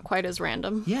 just not quite as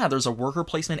random. Yeah, there's a worker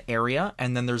placement area,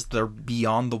 and then there's the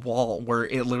Beyond the Wall, where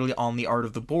it literally on the art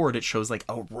of the board it shows like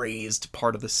a raised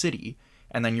part of the city,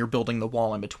 and then you're building the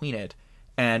wall in between it.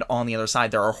 And on the other side,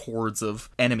 there are hordes of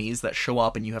enemies that show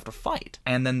up and you have to fight.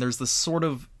 And then there's this sort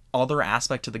of other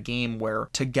aspect to the game where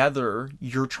together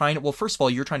you're trying to... Well, first of all,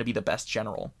 you're trying to be the best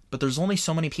general. But there's only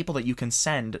so many people that you can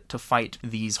send to fight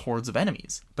these hordes of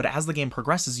enemies. But as the game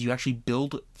progresses, you actually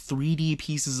build 3D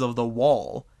pieces of the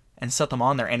wall and set them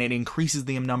on there. And it increases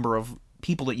the number of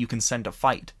people that you can send to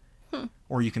fight.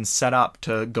 Or you can set up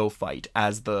to go fight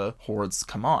as the hordes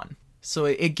come on. So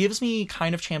it gives me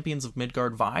kind of Champions of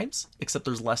Midgard vibes, except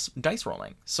there's less dice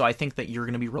rolling. So I think that you're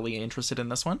going to be really interested in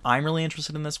this one. I'm really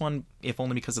interested in this one, if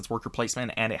only because it's worker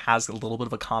placement and it has a little bit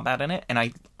of a combat in it. And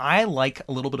I like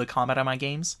a little bit of combat in my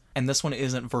games, and this one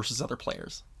isn't versus other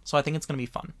players. So I think it's going to be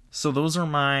fun. So those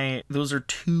are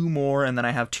two more, and then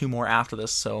I have two more after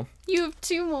this, so... You have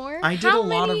two more? I did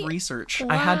lot of research.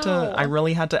 Wow. I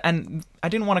really had to, and I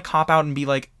didn't want to cop out and be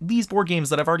like, these board games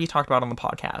that I've already talked about on the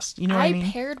podcast. You know what I mean?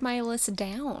 I pared my list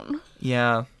down.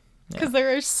 Yeah. Because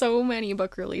there are so many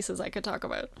book releases I could talk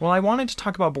about. Well, I wanted to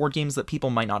talk about board games that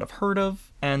people might not have heard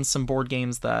of, and some board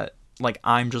games that... like,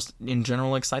 I'm just in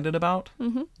general excited about.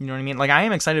 Mm-hmm. You know what I mean? Like, I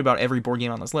am excited about every board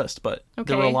game on this list, but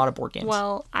there were a lot of board games.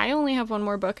 Well, I only have one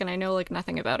more book, and I know, like,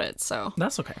 nothing about it, so...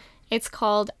 That's okay. It's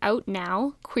called Out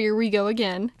Now, Queer We Go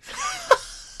Again.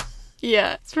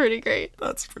 Yeah, it's pretty great.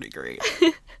 That's pretty great.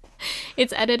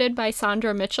 It's edited by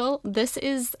Sandra Mitchell. This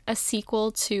is a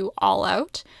sequel to All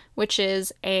Out, which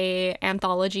is a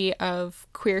anthology of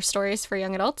queer stories for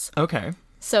young adults. Okay.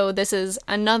 So this is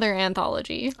another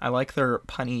anthology. I like their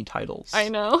punny titles. I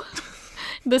know.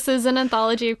 This is an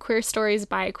anthology of queer stories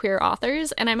by queer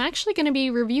authors, and I'm actually going to be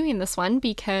reviewing this one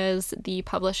because the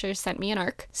publisher sent me an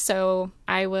ARC. So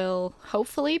I will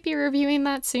hopefully be reviewing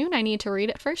that soon. I need to read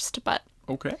it first, but...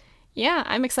 Okay. Yeah,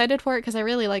 I'm excited for it because I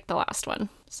really liked the last one,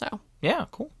 so... Yeah,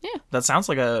 cool. Yeah. That sounds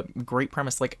like a great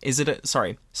premise. Like, is it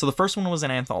sorry. So the first one was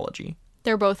an anthology.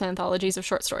 They're both anthologies of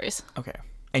short stories. Okay.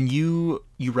 And you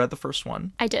read the first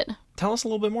one. I did. Tell us a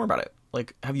little bit more about it.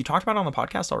 Like, have you talked about it on the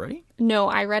podcast already? No,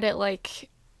 I read it like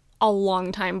a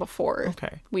long time before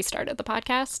we started the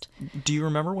podcast. Do you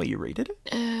remember what you rated it?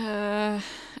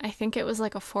 I think it was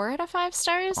like a 4 out of 5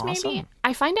 stars, Awesome. maybe.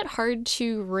 I find it hard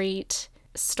to rate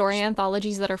story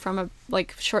anthologies that are from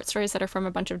short stories that are from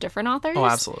a bunch of different authors. Oh,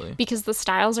 absolutely. Because the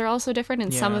styles are also different,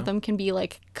 and some Yeah. of them can be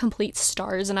like complete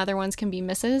stars and other ones can be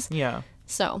misses. Yeah.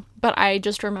 So, but I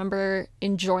just remember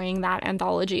enjoying that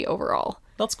anthology overall.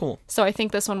 That's cool. So I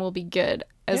think this one will be good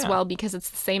as Yeah. well because it's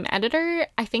the same editor.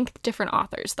 I think different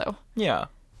authors though. Yeah.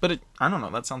 But I don't know.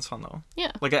 That sounds fun though.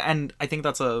 Yeah. Like, and I think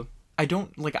I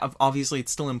don't, like, obviously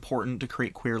it's still important to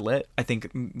create queer lit. I think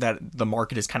that the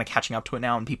market is kind of catching up to it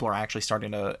now and people are actually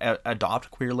starting to adopt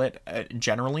queer lit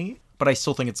generally. But I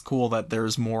still think it's cool that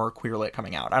there's more queer lit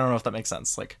coming out. I don't know if that makes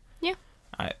sense. Like, Yeah.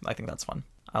 I think that's fun.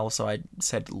 I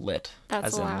said lit. That's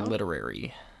as allowed. in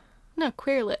literary. No,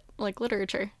 queer lit, like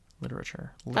literature.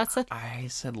 Literature. I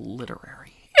said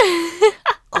literary.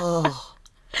 Ugh.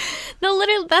 No,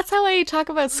 literally, that's how I talk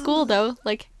about school though.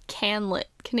 Like lit,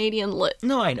 Canadian lit.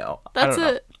 No, I know. That's I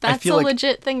don't know. that's a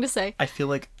legit thing to say. I feel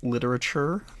like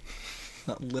literature,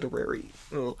 not literary.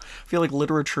 Ugh. I feel like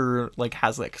literature like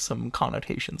has like some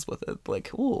connotations with it.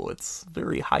 Like, oh, it's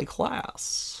very high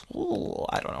class. Oh,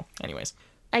 I don't know. Anyways.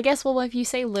 I guess, well, if you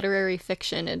say literary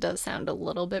fiction, it does sound a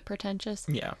little bit pretentious.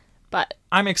 Yeah. But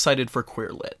I'm excited for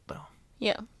queer lit though.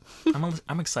 yeah.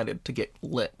 I'm excited to get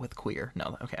lit with queer.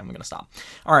 No, okay, I'm gonna stop.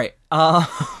 All right.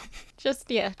 Just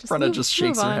Brenna just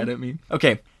shakes her head at me.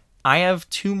 Okay. I have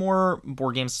 2 more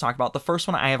board games to talk about. The first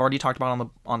one I have already talked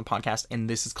about on the podcast, and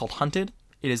this is called Hunted.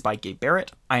 It is by Gabe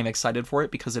Barrett. I am excited for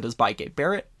it because it is by Gabe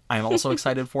Barrett. I am also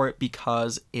excited for it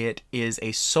because it is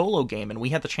a solo game, and we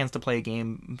had the chance to play a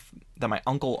game that my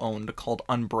uncle owned called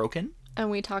Unbroken. And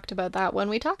we talked about that when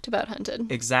we talked about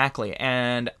Hunted. Exactly,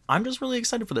 and I'm just really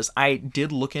excited for this. I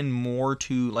did look in more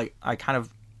to, like, I kind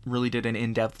of really did an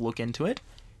in-depth look into it.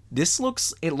 It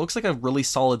looks like a really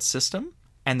solid system,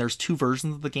 and there's 2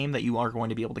 versions of the game that you are going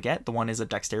to be able to get. The one is a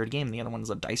dexterity game, and the other one is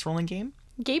a dice rolling game.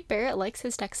 Gabe Barrett likes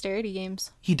his dexterity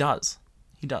games. He does.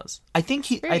 I think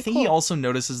he also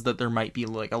notices that there might be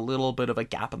like a little bit of a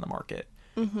gap in the market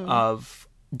of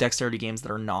dexterity games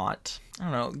that are not, I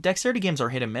don't know, dexterity games are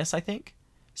hit and miss, I think.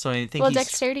 So I think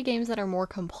dexterity games that are more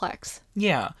complex.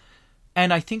 Yeah.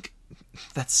 And I think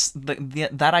that's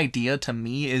that idea to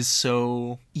me is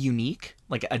so unique.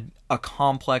 Like a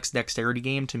complex dexterity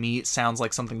game to me sounds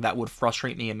like something that would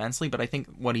frustrate me immensely, but I think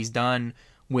what he's done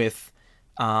with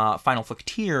Final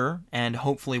Frontier, and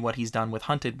hopefully what he's done with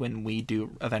Hunted when we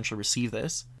do eventually receive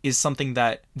this, is something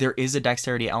that there is a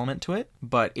dexterity element to it,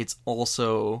 but it's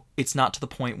not to the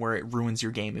point where it ruins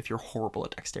your game if you're horrible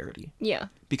at dexterity. Yeah.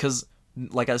 Because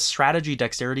like a strategy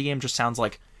dexterity game just sounds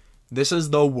like, this is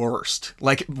the worst.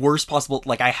 Like, worst possible,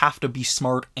 like, I have to be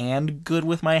smart and good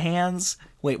with my hands.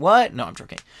 Wait, what? No, I'm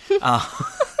joking.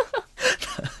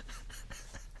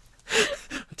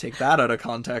 Take that out of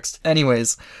context.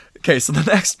 Anyways, okay, so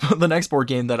the next board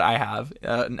game that I have,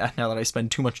 now that I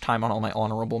spend too much time on all my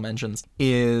honorable mentions,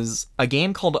 is a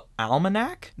game called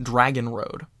Almanac Dragon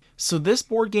Road. So this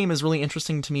board game is really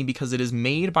interesting to me because it is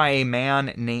made by a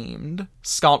man named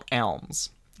Scott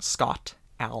Almes. Scott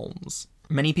Almes.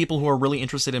 Many people who are really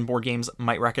interested in board games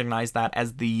might recognize that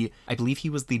as I believe he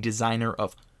was the designer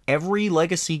of every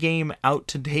Legacy game out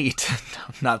to date.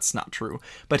 That's not true.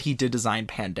 But he did design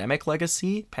Pandemic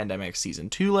Legacy, Pandemic Season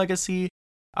 2 Legacy.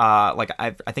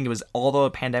 I think it was all the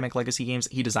Pandemic Legacy games.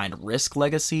 He designed Risk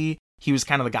Legacy. He was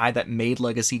kind of the guy that made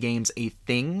Legacy games a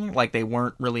thing. Like, they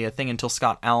weren't really a thing until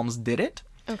Scott Almes did it.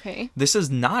 Okay. This is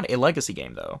not a Legacy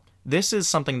game, though. This is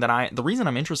something that the reason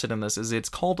I'm interested in this is it's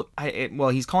called,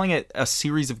 he's calling it a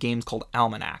series of games called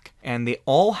Almanac. And they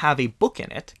all have a book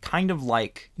in it, kind of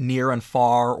like Near and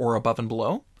Far or Above and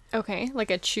Below. Okay,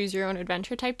 like a choose your own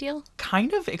adventure type deal?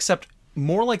 Kind of, except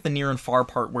more like the Near and Far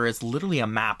part where it's literally a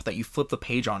map that you flip the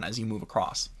page on as you move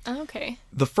across. Okay.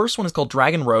 The first one is called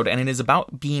Dragon Road, and it is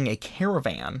about being a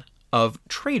caravan of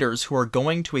traders who are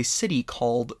going to a city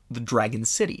called the Dragon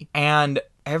City. And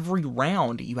every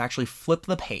round, you actually flip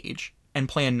the page and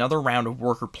play another round of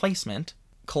worker placement,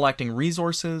 collecting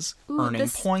resources, earning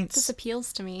points. This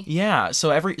appeals to me. Yeah,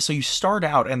 so you start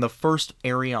out, and the first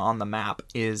area on the map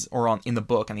in the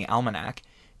book, in the almanac,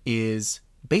 is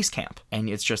base camp, and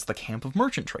it's just the camp of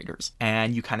merchant traders.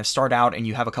 And you kind of start out, and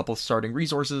you have a couple of starting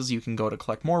resources. You can go to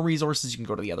collect more resources. You can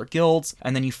go to the other guilds,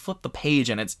 and then you flip the page,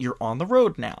 and you're on the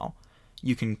road now.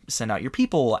 You can send out your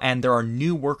people, and there are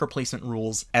new worker placement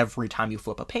rules every time you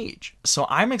flip a page. So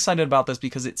I'm excited about this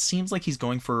because it seems like he's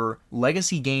going for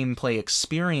legacy gameplay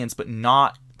experience, but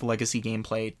not legacy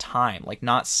gameplay time, like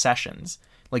not sessions.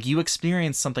 Like, you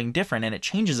experience something different and it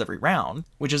changes every round,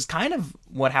 which is kind of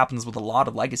what happens with a lot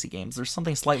of legacy games. There's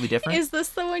something slightly different. Is this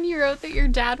the one you wrote that your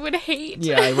dad would hate?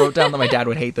 Yeah, I wrote down that my dad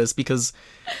would hate this because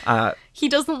he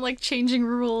doesn't like changing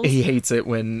rules. He hates it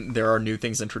when there are new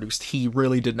things introduced. He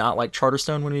really did not like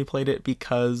Charterstone when we played it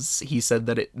because he said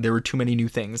that there were too many new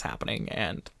things happening,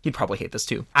 and he'd probably hate this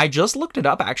too. I just looked it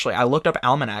up, actually. I looked up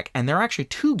Almanac, and there are actually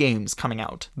 2 games coming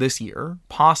out this year,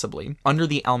 possibly, under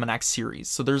the Almanac series.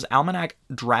 So there's Almanac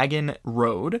Dragon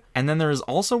Road, and then there's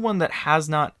also one that has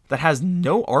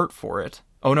no art for it.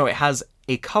 Oh no, it has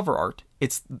a cover art.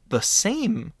 It's the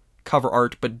same cover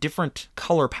art, but different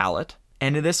color palette.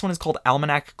 And this one is called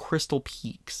Almanac Crystal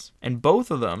Peaks. And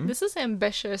both of them... This is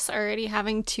ambitious, already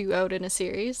having 2 out in a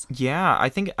series. Yeah, I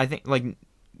think like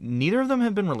neither of them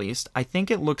have been released. I think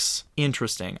it looks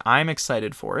interesting. I'm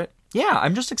excited for it. Yeah,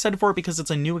 I'm just excited for it because it's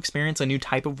a new experience, a new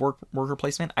type of worker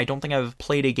placement. I don't think I've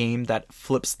played a game that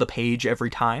flips the page every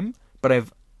time, but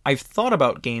I've thought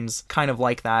about games kind of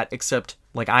like that, except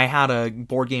like I had a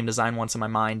board game design once in my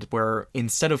mind where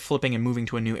instead of flipping and moving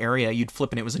to a new area, you'd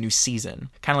flip and it was a new season.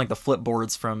 Kind of like the flip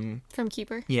boards from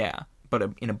Keeper. Yeah,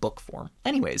 but in a book form.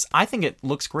 Anyways, I think it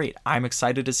looks great. I'm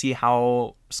excited to see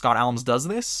how Scott Almes does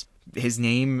this. His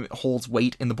name holds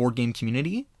weight in the board game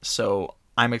community, so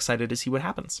I'm excited to see what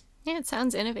happens. Yeah, it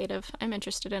sounds innovative. I'm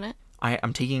interested in it.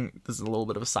 I'm taking, this is a little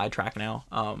bit of a sidetrack now.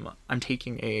 I'm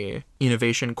taking a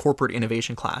corporate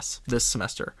innovation class this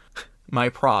semester. My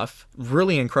prof,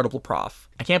 really incredible prof.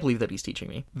 I can't believe that he's teaching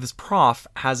me. This prof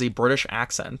has a British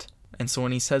accent, and so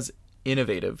when he says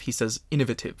innovative, he says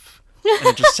innovative. And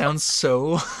it just sounds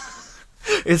so...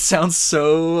 It sounds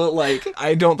so, like,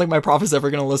 I don't think my prof is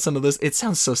ever going to listen to this. It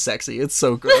sounds so sexy. It's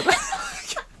so good.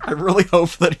 I really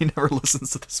hope that he never listens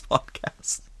to this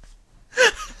podcast.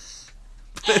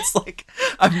 But it's like,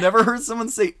 I've never heard someone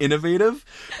say innovative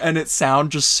and it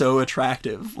sound just so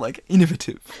attractive, like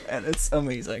innovative, and it's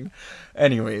amazing.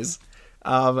 Anyways,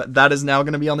 that is now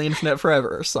going to be on the internet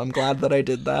forever, so I'm glad that I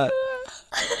did that.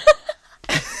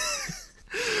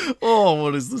 Oh,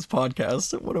 what is this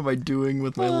podcast? What am I doing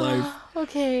with my life?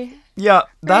 Okay. Yeah,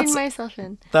 Rein myself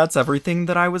in. That's everything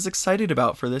that I was excited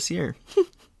about for this year. Do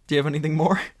you have anything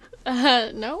more?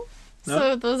 No.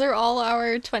 So those are all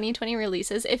our 2020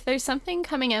 releases. If there's something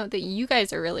coming out that you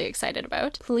guys are really excited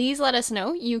about, please let us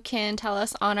know. You can tell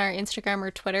us on our Instagram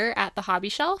or Twitter at The Hobby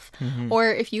Shelf. Mm-hmm.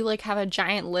 Or if you have a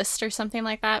giant list or something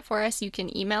like that for us, you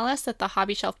can email us at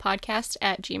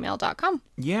thehobbyshelfpodcast@gmail.com.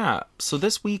 Yeah. So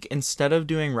this week, instead of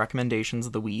doing recommendations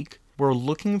of the week, we're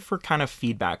looking for kind of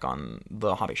feedback on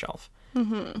The Hobby Shelf.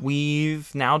 Mm-hmm.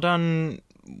 We've now done...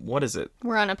 What is it?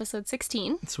 We're on episode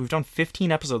 16. So we've done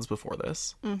 15 episodes before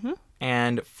this. Mm-hmm.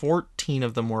 And 14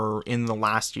 of them were in the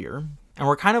last year. And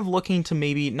we're kind of looking to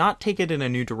maybe not take it in a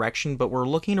new direction, but we're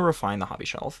looking to refine the Hobby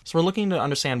Shelf. So we're looking to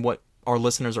understand what our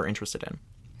listeners are interested in.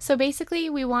 So basically,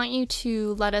 we want you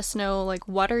to let us know,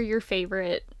 what are your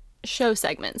favorite show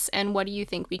segments and what do you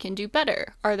think we can do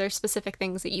better? Are there specific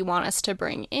things that you want us to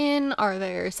bring in? Are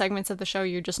there segments of the show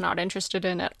you're just not interested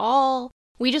in at all?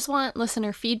 We just want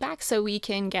listener feedback so we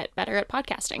can get better at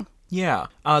podcasting. Yeah.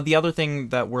 The other thing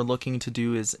that we're looking to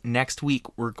do is next week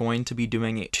we're going to be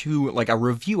doing a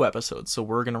review episode. So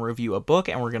we're going to review a book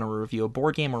and we're going to review a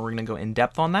board game, and we're going to go in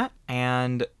depth on that.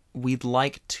 And we'd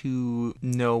like to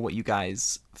know what you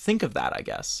guys think of that, I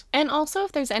guess. And also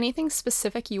if there's anything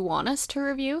specific you want us to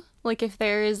review, like if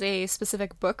there is a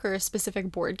specific book or a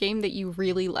specific board game that you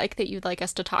really like that you'd like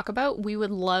us to talk about, we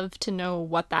would love to know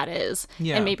what that is.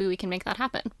 Yeah. And maybe we can make that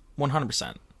happen.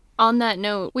 100%. On that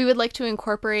note, we would like to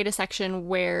incorporate a section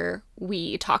where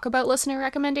we talk about listener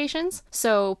recommendations.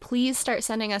 So please start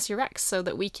sending us your recs so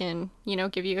that we can,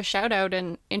 give you a shout out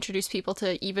and introduce people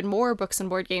to even more books and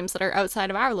board games that are outside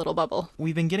of our little bubble.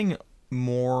 We've been getting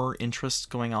more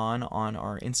interest going on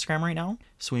our Instagram right now.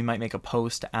 So we might make a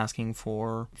post asking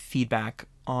for feedback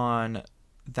on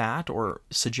that or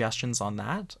suggestions on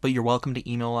that. But you're welcome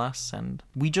to email us, and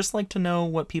we just like to know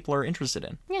what people are interested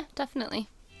in. Yeah, definitely.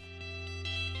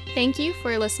 Thank you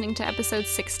for listening to episode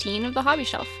 16 of The Hobby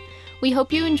Shelf. We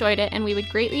hope you enjoyed it, and we would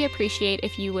greatly appreciate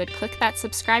if you would click that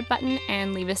subscribe button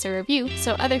and leave us a review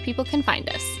so other people can find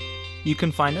us. You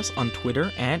can find us on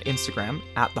Twitter and Instagram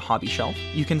at The Hobby Shelf.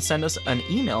 You can send us an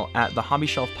email at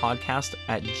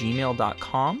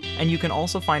thehobbyshelfpodcast@gmail.com. And you can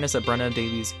also find us at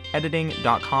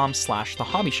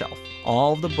brendadaviesediting.com/thehobbyshelf.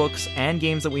 All of the books and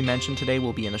games that we mentioned today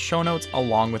will be in the show notes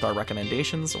along with our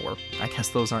recommendations, or I guess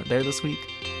those aren't there this week.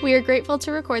 We are grateful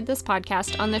to record this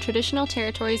podcast on the traditional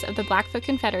territories of the Blackfoot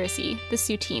Confederacy, the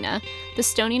Tsuut'ina, the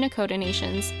Stoney Nakoda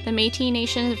Nations, the Métis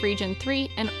Nation of Region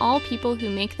 3, and all people who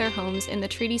make their homes in the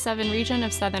Treaty 7 region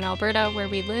of southern Alberta where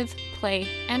we live, play,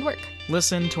 and work.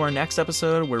 Listen to our next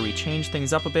episode where we change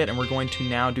things up a bit and we're going to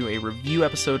now do a review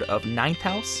episode of Ninth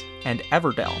House and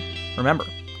Everdell. Remember,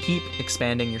 keep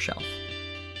expanding your shelf.